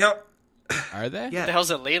 yep. are they? What the Yeah,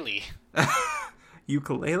 hell's a lele?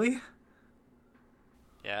 ukulele.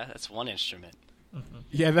 Yeah, that's one instrument.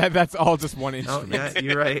 Yeah, that's all just one Oh, instrument. yeah,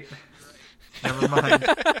 you're right. Never mind.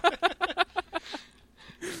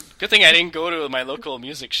 Good thing I didn't go to my local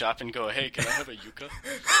music shop and go, hey, can I have a yuka?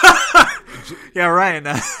 Yeah, Ryan.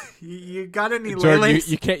 You got any Jordan, lele's?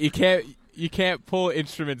 you can't pull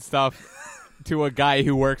instrument stuff to a guy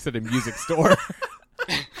who works at a music store.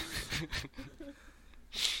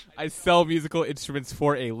 I sell musical instruments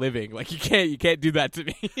for a living. Like you can't do that to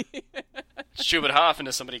me. It's true, but how often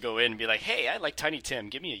does somebody go in and be like, hey, I like Tiny Tim,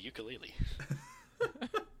 give me a ukulele?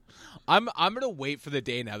 I'm gonna wait for the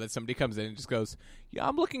day now that somebody comes in and just goes, yeah,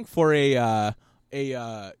 I'm looking for a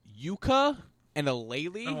yuka and a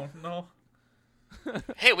lele. Oh no.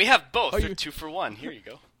 Hey, we have both. They're you- 2 for 1. Here you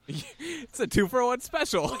go. It's a 2-for-1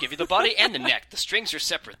 special. We'll give you the body and the neck. The strings are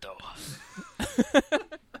separate, though.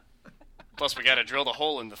 Plus, we gotta drill the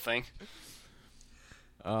hole in the thing.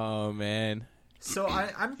 Oh man. So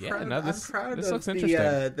I'm Yeah, proud. no, this I'm proud looks of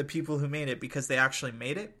interesting. the people who made it because they actually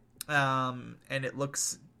made it, and it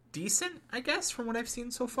looks decent, I guess, from what I've seen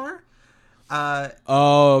so far.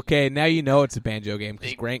 Oh, okay. Now you know it's a banjo game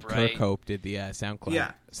because Big, Grant bright- Kirkhope did the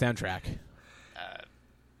soundtrack.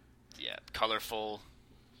 Yeah, colorful.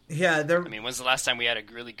 Yeah, I mean, when's the last time we had a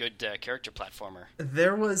really good character platformer?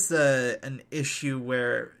 there was an issue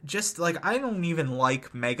where just like I don't even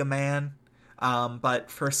like Mega Man,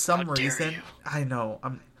 but for some How dare reason you. I know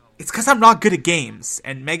it's because I'm not good at games,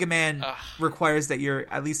 and Mega Man Ugh. requires that you're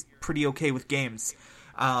at least pretty okay with games.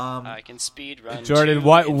 I can speed run Jordan, two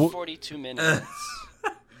what- in 42 minutes.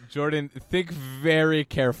 Jordan, think very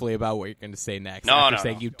carefully about what you're going to say next. No, after no,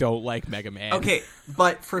 saying no. you don't like Mega Man. Okay,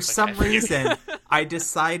 but for some I figured. reason, I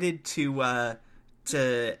decided to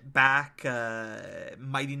back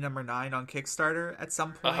Mighty Number 9 on Kickstarter at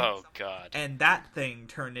some point, Oh, God. and that thing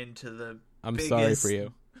turned into the I'm biggest, sorry for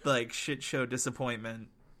you. like shit show disappointment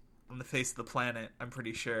on the face of the planet. I'm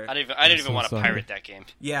pretty sure. I didn't even so want to sorry. pirate that game.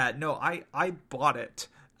 Yeah, no, I bought it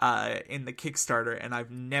in the Kickstarter, and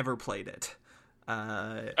I've never played it.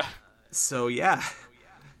 So yeah,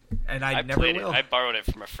 and I never played will. it. I borrowed it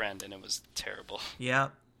from a friend, and it was terrible. Yeah.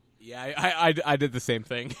 Yeah, I did the same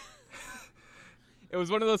thing. It was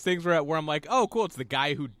one of those things where I'm like, oh, cool, it's the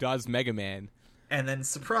guy who does Mega Man. And then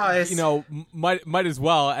surprise, You know, might as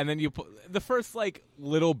well. And then the first like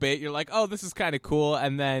little bit, you're like, oh, this is kind of cool,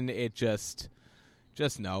 and then it just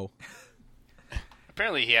no.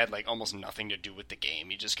 Apparently, he had like almost nothing to do with the game.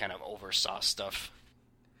 He just kind of oversaw stuff.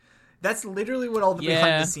 That's literally what all the Yeah.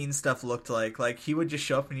 behind the scenes stuff looked like. Like he would just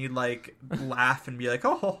show up and he'd like laugh and be like,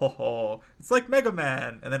 "Oh, ho, ho, ho. It's like Mega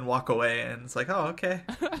Man," and then walk away. And it's like, "Oh, okay,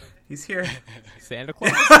 he's here." Santa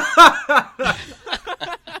Claus.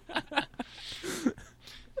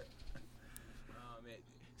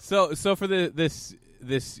 So for this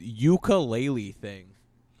ukulele thing,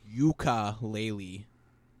 is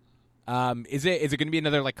it going to be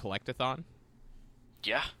another like collectathon?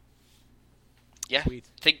 Yeah. Yeah. Sweet.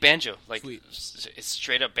 Think Banjo. Like Sweet. It's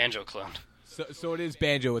straight up Banjo clone. So it is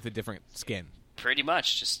Banjo with a different skin. Pretty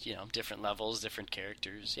much, just different levels, different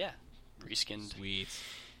characters. Yeah, reskinned. Sweet.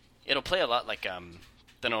 It'll play a lot like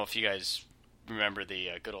don't know if you guys remember the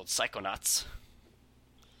good old Psychonauts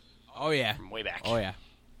Oh yeah. from way back. Oh yeah.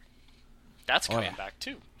 That's coming yeah. back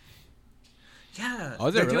too. Yeah. Oh,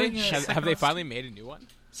 is they're it really? doing a Have they Psychonauts finally made a new one?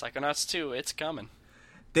 Psychonauts 2, it's coming.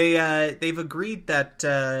 They've agreed that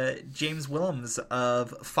James Willems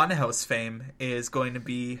of Funhouse fame is going to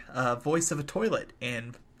be voice of a toilet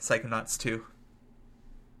in Psychonauts 2.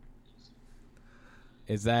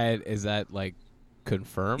 Is that like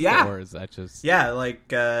confirmed? Yeah. Or is that just Yeah, like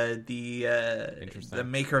the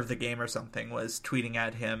Interesting. maker of the game or something was tweeting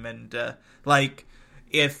at him, and like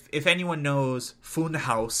if anyone knows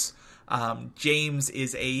Funhouse, James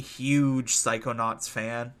is a huge Psychonauts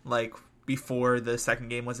fan. Like before the second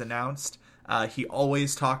game was announced, he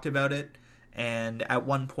always talked about it, and at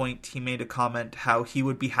one point he made a comment how he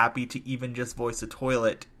would be happy to even just voice a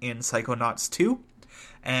toilet in Psychonauts 2,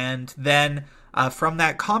 and then from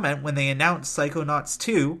that comment, when they announced Psychonauts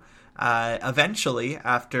 2, eventually,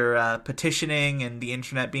 after petitioning and the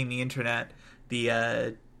internet being the internet,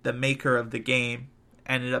 the maker of the game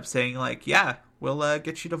ended up saying, like, yeah, we'll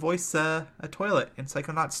get you to voice a toilet in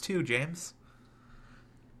Psychonauts 2, James.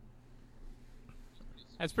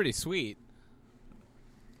 That's pretty sweet.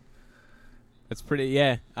 That's pretty,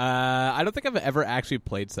 yeah. I don't think I've ever actually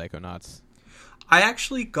played Psychonauts. I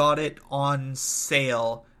actually got it on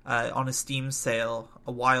sale, on a Steam sale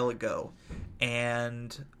a while ago,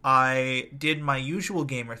 and I did my usual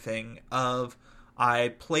gamer thing of I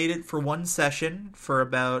played it for one session for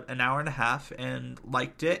about an hour and a half and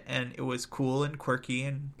liked it, and it was cool and quirky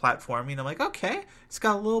and platformy, and I'm like, okay, it's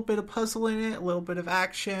got a little bit of puzzle in it, a little bit of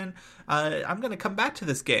action, I'm going to come back to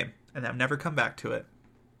this game, and I've never come back to it.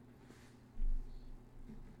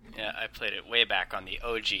 Yeah, I played it way back on the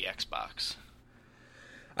OG Xbox.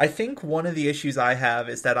 I think one of the issues I have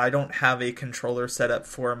is that I don't have a controller set up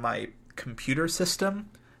for my computer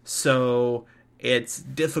system, so it's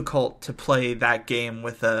difficult to play that game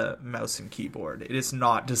with a mouse and keyboard. It is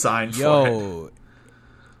not designed for it.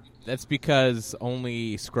 That's because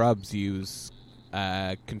only scrubs use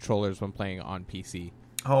controllers when playing on PC.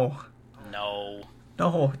 Oh. No,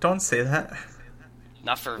 No, don't say that.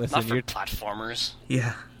 not for Listen, platformers.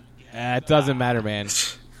 Yeah. It doesn't matter, man.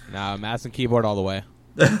 No, mouse and keyboard all the way.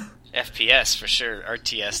 FPS for sure.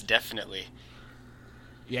 RTS definitely.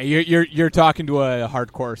 Yeah, you're talking to a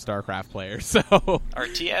hardcore StarCraft player, so.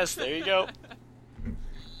 RTS, there you go.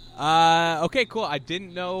 Okay, cool. I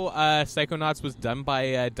didn't know Psychonauts was done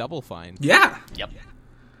by Double Fine. Yeah. Yep.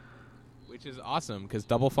 Which is awesome, because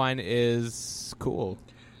Double Fine is cool.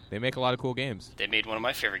 They make a lot of cool games. They made one of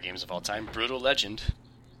my favorite games of all time, Brutal Legend.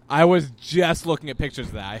 I was just looking at pictures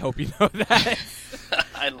of that. I hope you know that.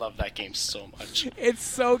 I love that game so much. It's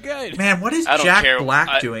so good. Man, what is I don't Jack care.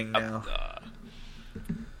 Black doing now?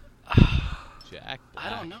 Jack I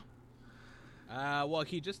don't know. Well,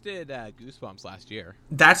 he just did Goosebumps last year.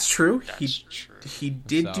 That's true. That's true. He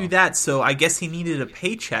did So. do that, so I guess he needed a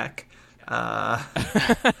paycheck. Yeah,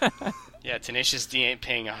 Tenacious D ain't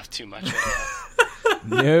paying off too much right now.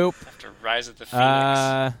 Nope. After Rise of the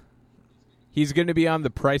Phoenix. He's going to be on The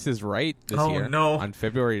Price is Right this year. Oh, no. On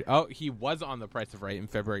February. Oh, he was on The Price is Right in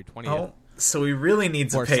February 20th. Oh, so he really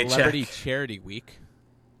needs for a paycheck. Celebrity Charity Week.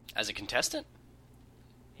 As a contestant?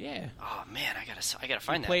 Yeah. Oh man, I gotta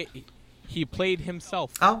find that. He played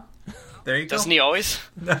himself. Oh, there you go. Doesn't he always?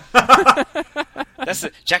 That's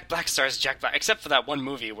Jack Black stars Jack Black, except for that one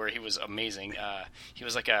movie where he was amazing. He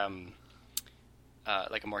was like a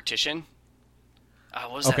mortician.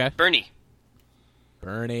 What was that? Bernie.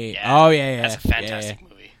 Yeah. Yeah. Oh, yeah. That's a fantastic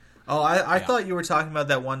movie. Oh, I thought you were talking about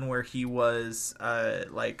that one where he was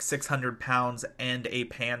like 600 pounds and a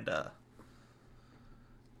panda.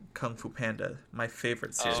 Kung Fu Panda, my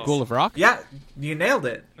favorite series. School of Rock? Yeah, you nailed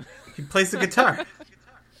it. He plays the guitar.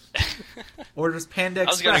 Orders Panda I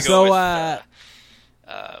was Express. gonna go So,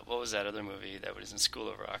 with what was that other movie that was in School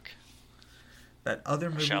of Rock? That other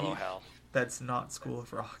movie Shallow Hal. that's not School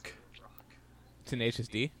of Rock. Tenacious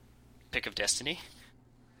D? Pick of Destiny.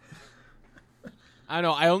 I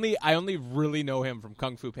don't know. I only really know him from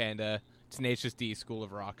Kung Fu Panda, Tenacious D, School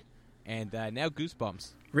of Rock, and now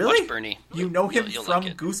Goosebumps. Really? Watch Bernie. You know him You'll from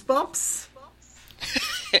like it. Goosebumps?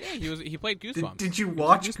 Yeah, he played Goosebumps. Did you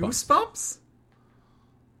watch Goosebumps?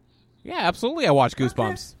 Yeah, absolutely. I watched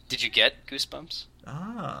Goosebumps. Did you get Goosebumps?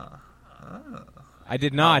 Ah. I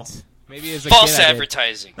did not. Maybe as a False kid,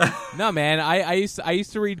 advertising. No, man. I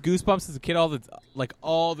used to read Goosebumps as a kid all the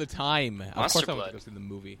time. Of course, I went to go see the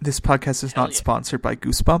movie. This podcast is not sponsored by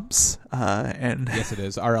Goosebumps. And yes, it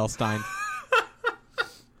is. R.L. Stein.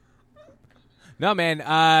 No,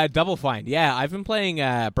 man. Double Fine. Yeah, I've been playing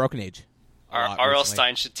Broken Age. R.L.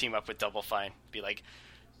 Stein should team up with Double Fine. Be like,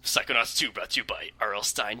 Psychonauts 2 brought to you by R.L.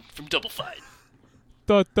 Stein from Double Fine.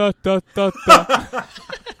 Da, da, da, da, da.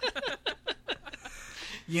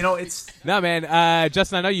 You know, it's... No, man.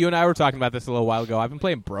 Justin, I know you and I were talking about this a little while ago. I've been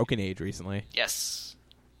playing Broken Age recently. Yes.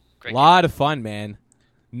 Great lot of fun, man.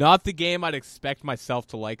 Not the game I'd expect myself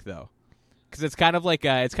to like, though. Because it's kind of like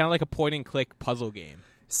a point-and-click puzzle game.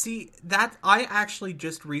 See, that I actually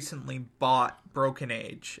just recently bought Broken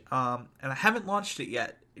Age, and I haven't launched it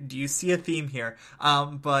yet. Do you see a theme here?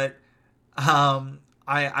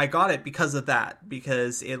 I got it because of that,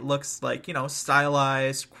 because it looks like, you know,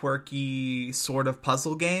 stylized, quirky sort of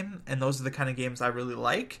puzzle game, and those are the kind of games I really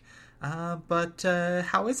like. But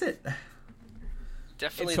how is it?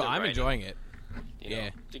 Definitely. So I'm enjoying it. You know,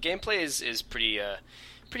 the gameplay is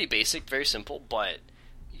pretty basic, very simple, but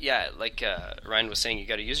yeah, like Ryan was saying, you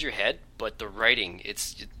got to use your head. But the writing,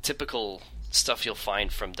 it's typical stuff you'll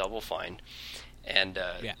find from Double Fine, and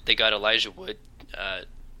they got Elijah Wood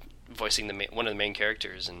voicing one of the main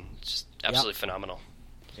characters, and just absolutely phenomenal.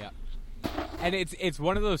 Yeah, and it's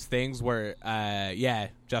one of those things where,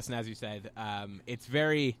 Justin, as you said, it's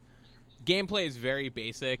very gameplay is very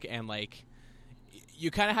basic, and like you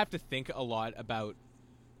kind of have to think a lot about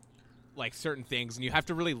like certain things, and you have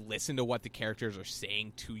to really listen to what the characters are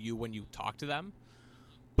saying to you when you talk to them.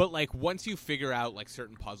 But like once you figure out like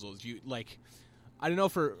certain puzzles, you like, I don't know,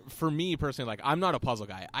 for me personally, like I'm not a puzzle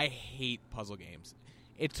guy. I hate puzzle games.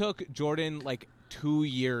 It took Jordan like 2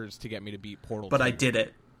 years to get me to beat Portal 2. But I did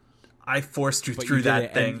it. I forced you through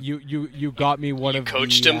that thing. You got me one of the... You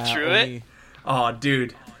coached him through it? Oh,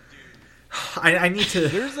 dude. I need to...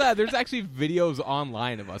 There's actually videos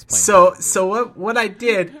online of us playing. So what I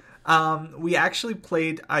did, we actually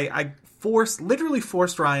played... I literally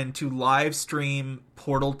forced Ryan to live stream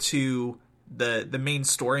Portal 2, the main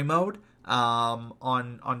story mode,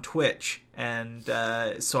 on Twitch, and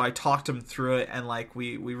so I talked him through it, and like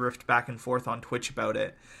we riffed back and forth on Twitch about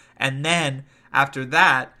it, and then after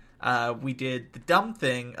that we did the dumb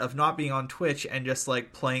thing of not being on Twitch and just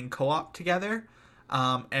like playing co-op together,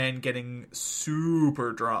 and getting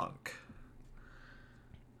super drunk.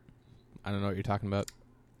 I don't know what you're talking about.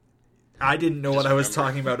 I didn't know what I was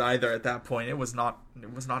talking about either at that point. It was not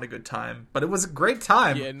a good time, but it was a great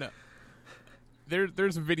time. Yeah, no.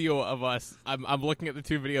 There's a video of us. I'm looking at the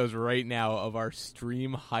two videos right now of our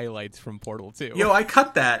stream highlights from Portal 2. Yo, I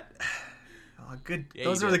cut that. Oh, good. Yeah,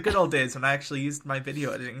 those were the good old days when I actually used my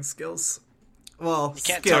video editing skills. Well, you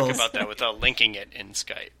can't talk about that without linking it in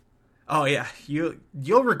Skype. Oh yeah,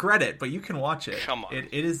 you'll regret it, but you can watch it. Come on,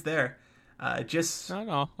 it is there.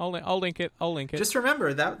 No, I'll link it. Just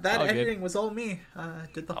remember that editing was all me.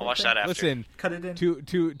 Did the whole I'll watch thing. that after. Listen, cut it in.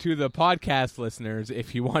 To the podcast listeners,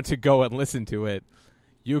 if you want to go and listen to it,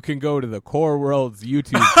 you can go to the Core World's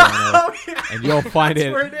YouTube channel, and you'll find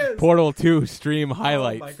it Portal 2 stream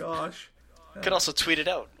highlights. Oh my gosh. You could also tweet it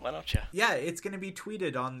out. Why don't you? Yeah, it's going to be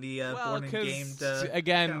tweeted on the Born and Gamed.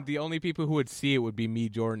 Again, the only people who would see it would be me,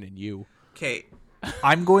 Jordan, and you. Okay.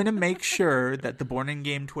 I'm going to make sure that the Born and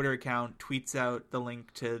Game Twitter account tweets out the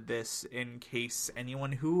link to this in case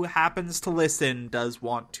anyone who happens to listen does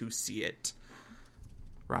want to see it.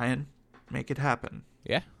 Ryan, make it happen.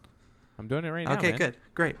 Yeah. I'm doing it right now. Okay, man. Good.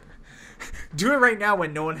 Great. Do it right now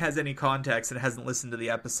when no one has any context and hasn't listened to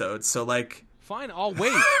the episode. So, like... Fine, I'll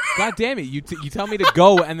wait. God damn it. You tell me to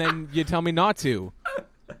go, and then you tell me not to.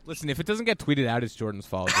 Listen, if it doesn't get tweeted out, it's Jordan's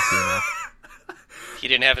fault. Just so you know. He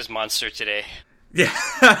didn't have his monster today. Yeah.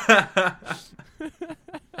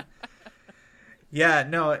 Yeah,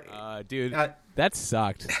 no. Dude, that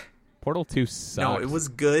sucked. Portal 2 sucked. No, it was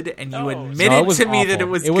good, and you admitted to me that it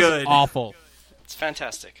was good. It was awful. It's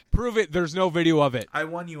fantastic. Prove it. There's no video of it. I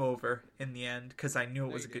won you over in the end because I knew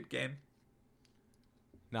it was a good game.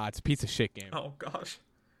 Nah, it's a piece of shit game. Oh, gosh.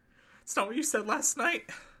 It's not what you said last night.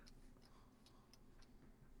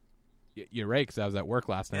 You're right, because I was at work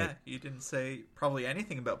last night. Yeah, you didn't say probably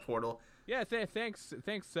anything about Portal. Yeah, thanks.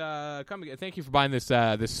 Come again. Thank you for buying this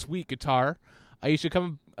sweet guitar. You should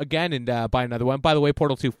come again and buy another one. By the way,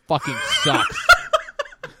 Portal 2 fucking sucks.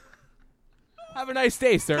 Have a nice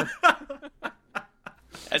day, sir.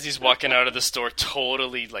 As he's walking out of the store,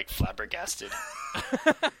 totally like flabbergasted.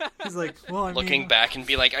 He's like, well, I looking mean, back and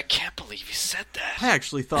be like, I can't believe you said that. I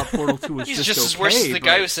actually thought Portal 2 was He's just as okay, worse as the but...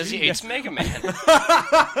 guy who says he hates Mega Man.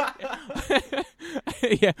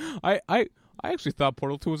 Yeah, I actually thought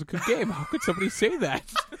Portal 2 was a good game. How could somebody say that?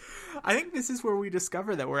 I think this is where we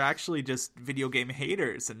discover that we're actually just video game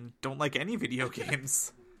haters and don't like any video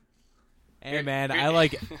games. Hey, man, I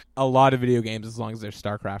like a lot of video games as long as they're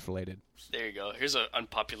StarCraft related. There you go. Here's an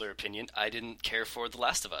unpopular opinion. I didn't care for The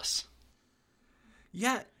Last of Us.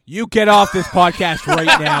 Yeah. You get off this podcast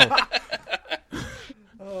right now.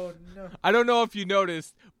 Oh, no. I don't know if you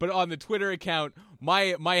noticed, but on the Twitter account,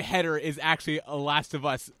 my header is actually a Last of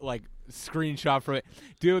Us, like, screenshot from it.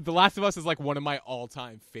 Dude, The Last of Us is, like, one of my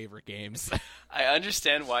all-time favorite games. I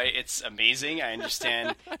understand why it's amazing. I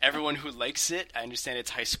understand everyone who likes it. I understand its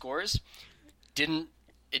high scores. It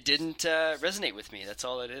didn't resonate with me. That's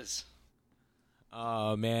all it is.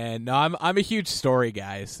 Oh man, no, I'm a huge story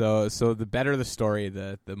guy. So the better the story,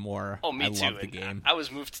 the more me I too. love the game. I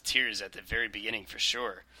was moved to tears at the very beginning for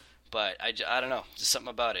sure, but I don't know, just something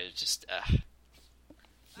about it. Just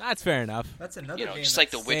that's fair enough. That's another game. Just like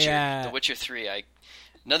The Witcher, Yeah. The Witcher 3.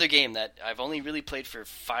 Another game that I've only really played for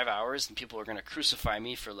 5 hours, and people are going to crucify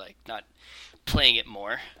me for like not playing it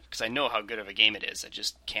more because I know how good of a game it is. I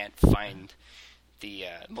just can't find the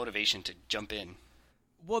motivation to jump in.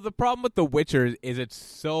 Well, the problem with The Witcher is it's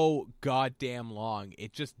so goddamn long.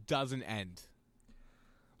 It just doesn't end.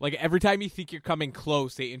 Like, every time you think you're coming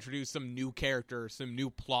close, they introduce some new character, some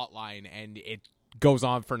new plot line, and it goes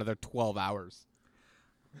on for another 12 hours.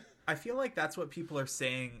 I feel like that's what people are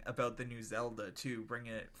saying about the new Zelda, too,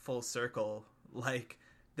 bringing it full circle. Like,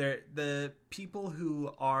 the people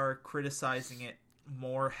who are criticizing it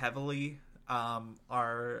more heavily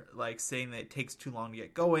are, like, saying that it takes too long to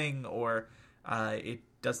get going, or it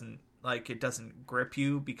doesn't grip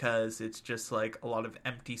you because it's just like a lot of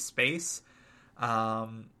empty space.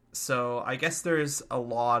 So I guess there's a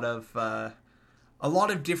lot of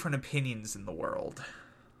different opinions in the world.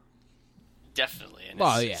 Definitely, and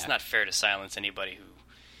it's not fair to silence anybody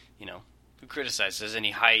who criticizes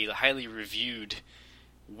any highly reviewed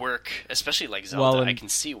work, especially like Zelda. I can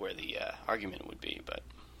see where the argument would be, but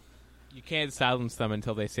you can't silence them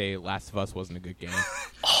until they say Last of Us wasn't a good game.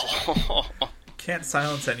 Can't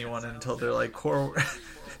silence anyone until they're like core.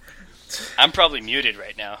 I'm probably muted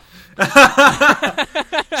right now,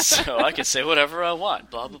 so I can say whatever I want.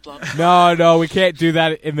 Blah blah blah. No, we can't do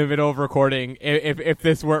that in the middle of recording. If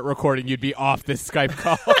this weren't recording, you'd be off this Skype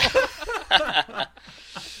call.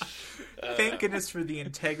 Thank goodness for the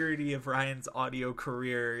integrity of Ryan's audio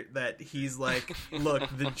career that he's like, look,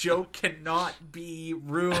 the joke cannot be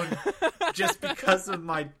ruined just because of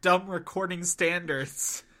my dumb recording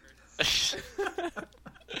standards.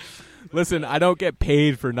 Listen, I don't get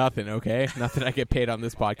paid for nothing, okay? Not that I get paid on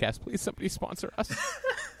this podcast. Please, somebody sponsor us.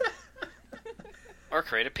 Or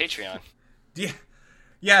create a Patreon.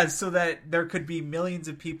 Yeah, so that there could be millions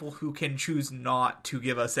of people who can choose not to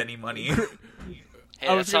give us any money.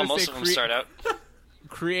 Hey, that's how most of them start out.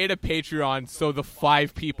 Create a Patreon so the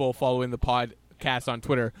 5 people following the podcast on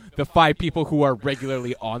Twitter, the 5 people who are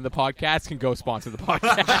regularly on the podcast can go sponsor the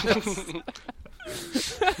podcast.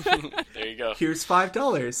 There you go. Here's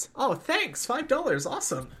 $5. Oh, thanks. $5.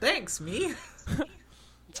 Awesome. Thanks, me.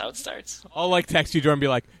 That's how it starts. I'll like text you, Jordan, and be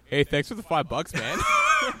like, "Hey, thanks for the $5, man."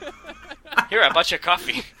 Here, I bought you a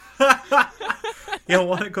coffee. You don't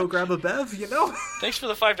want to go grab a bev, you know? Thanks for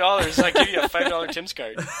the $5. I give you a $5 Tim's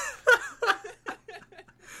card.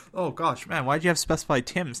 Oh gosh, man, why'd you have specified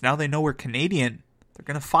Tim's? Now they know we're Canadian. They're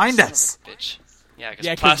gonna find us. Bitch. Yeah,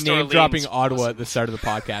 because name dropping Ottawa at the start of the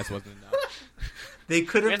podcast wasn't enough. They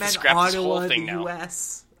could have meant Ottawa, the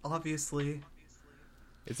U.S., obviously.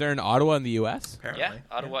 Is there an Ottawa in the U.S.? Apparently. Yeah,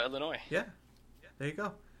 Ottawa, Illinois. Yeah. There you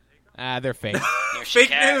go. They're fake.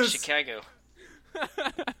 Fake news! Chicago.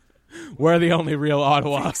 We're the only real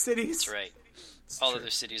Ottawa. Fake cities. That's right. All other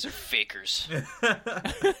cities are fakers.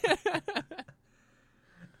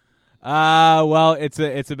 Well, it's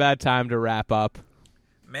a bad time to wrap up.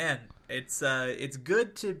 Man, it's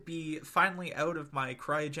good to be finally out of my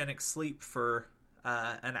cryogenic sleep for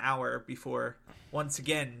an hour before once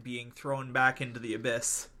again being thrown back into the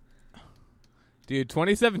abyss. Dude,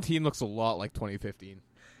 2017 looks a lot like 2015.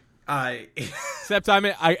 Except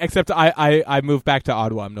I moved back to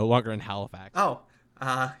Ottawa. I'm no longer in Halifax. Oh,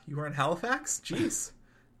 you were in Halifax? Jeez.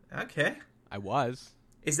 Okay. I was.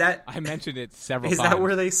 Is that? I mentioned it several times. Is that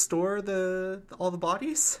where they store all the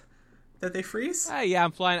bodies that they freeze? Yeah,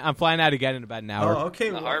 I'm flying out again in about an hour. Oh,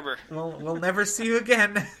 okay. The harbor. We'll never see you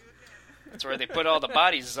again. That's where they put all the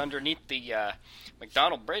bodies, underneath the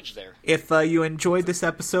McDonald Bridge there. If you enjoyed this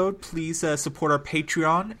episode, please support our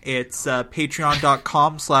Patreon. It's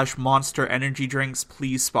patreon.com/Monster Energy Drinks.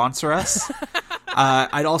 Please sponsor us.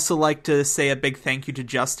 I'd also like to say a big thank you to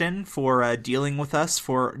Justin for dealing with us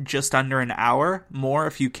for just under an hour. More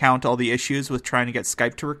if you count all the issues with trying to get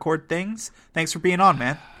Skype to record things. Thanks for being on,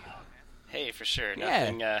 man. Hey, for sure.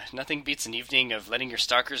 Yeah. Nothing beats an evening of letting your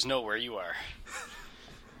stalkers know where you are.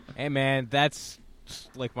 Hey, man, that's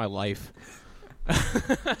like my life.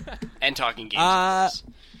 And talking games, of course.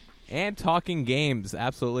 And talking games,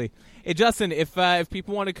 absolutely. Hey, Justin, if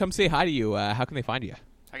people want to come say hi to you, how can they find you?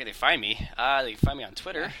 How can they find me? They can find me on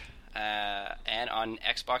Twitter and on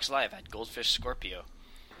Xbox Live at Goldfish Scorpio.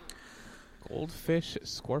 Goldfish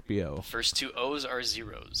Scorpio. First two O's are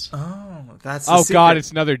zeros. Oh, that's Oh, secret. God,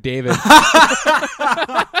 it's another David.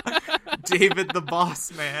 David the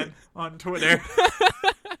Boss Man on Twitter.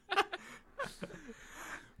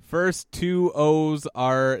 First two O's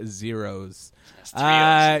are zeros. That's three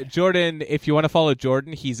O's. Jordan, if you want to follow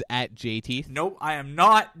Jordan, he's at JTeeth. Nope, I am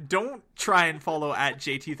not. Don't try and follow at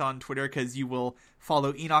JTeeth on Twitter because you will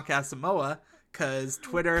follow Enoch Asamoah because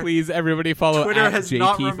Twitter... Please, everybody follow Twitter at has JTeeth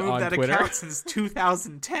not removed on that Twitter. account since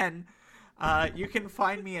 2010. You can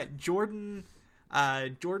find me at Jordan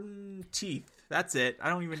Teeth. That's it. I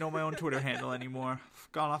don't even know my own Twitter handle anymore.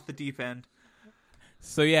 I've gone off the deep end.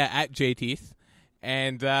 So yeah, at JTeeth.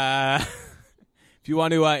 And if you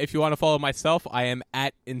want to follow myself, I am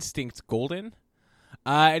at Instinct Golden.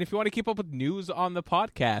 And if you want to keep up with news on the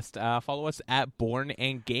podcast, follow us at Born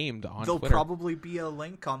and Gamed on There'll Twitter. probably be a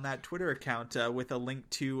link on that Twitter account with a link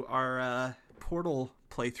to our Portal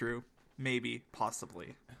playthrough. Maybe,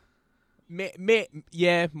 possibly.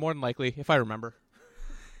 Yeah, more than likely, if I remember.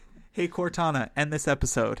 Hey, Cortana, end this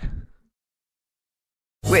episode.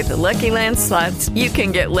 With the Lucky Land Slots, you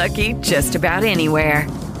can get lucky just about anywhere.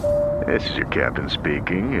 This is your captain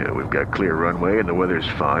speaking. We've got clear runway and the weather's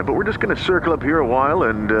fine, but we're just going to circle up here a while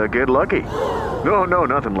and get lucky. No,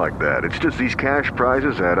 nothing like that. It's just these cash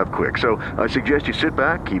prizes add up quick. So I suggest you sit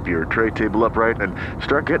back, keep your tray table upright, and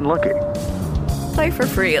start getting lucky. Play for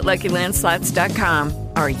free at LuckyLandSlots.com.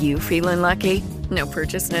 Are you feeling lucky? No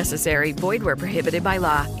purchase necessary. Void where prohibited by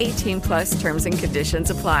law. 18+ terms and conditions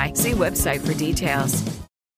apply. See website for details.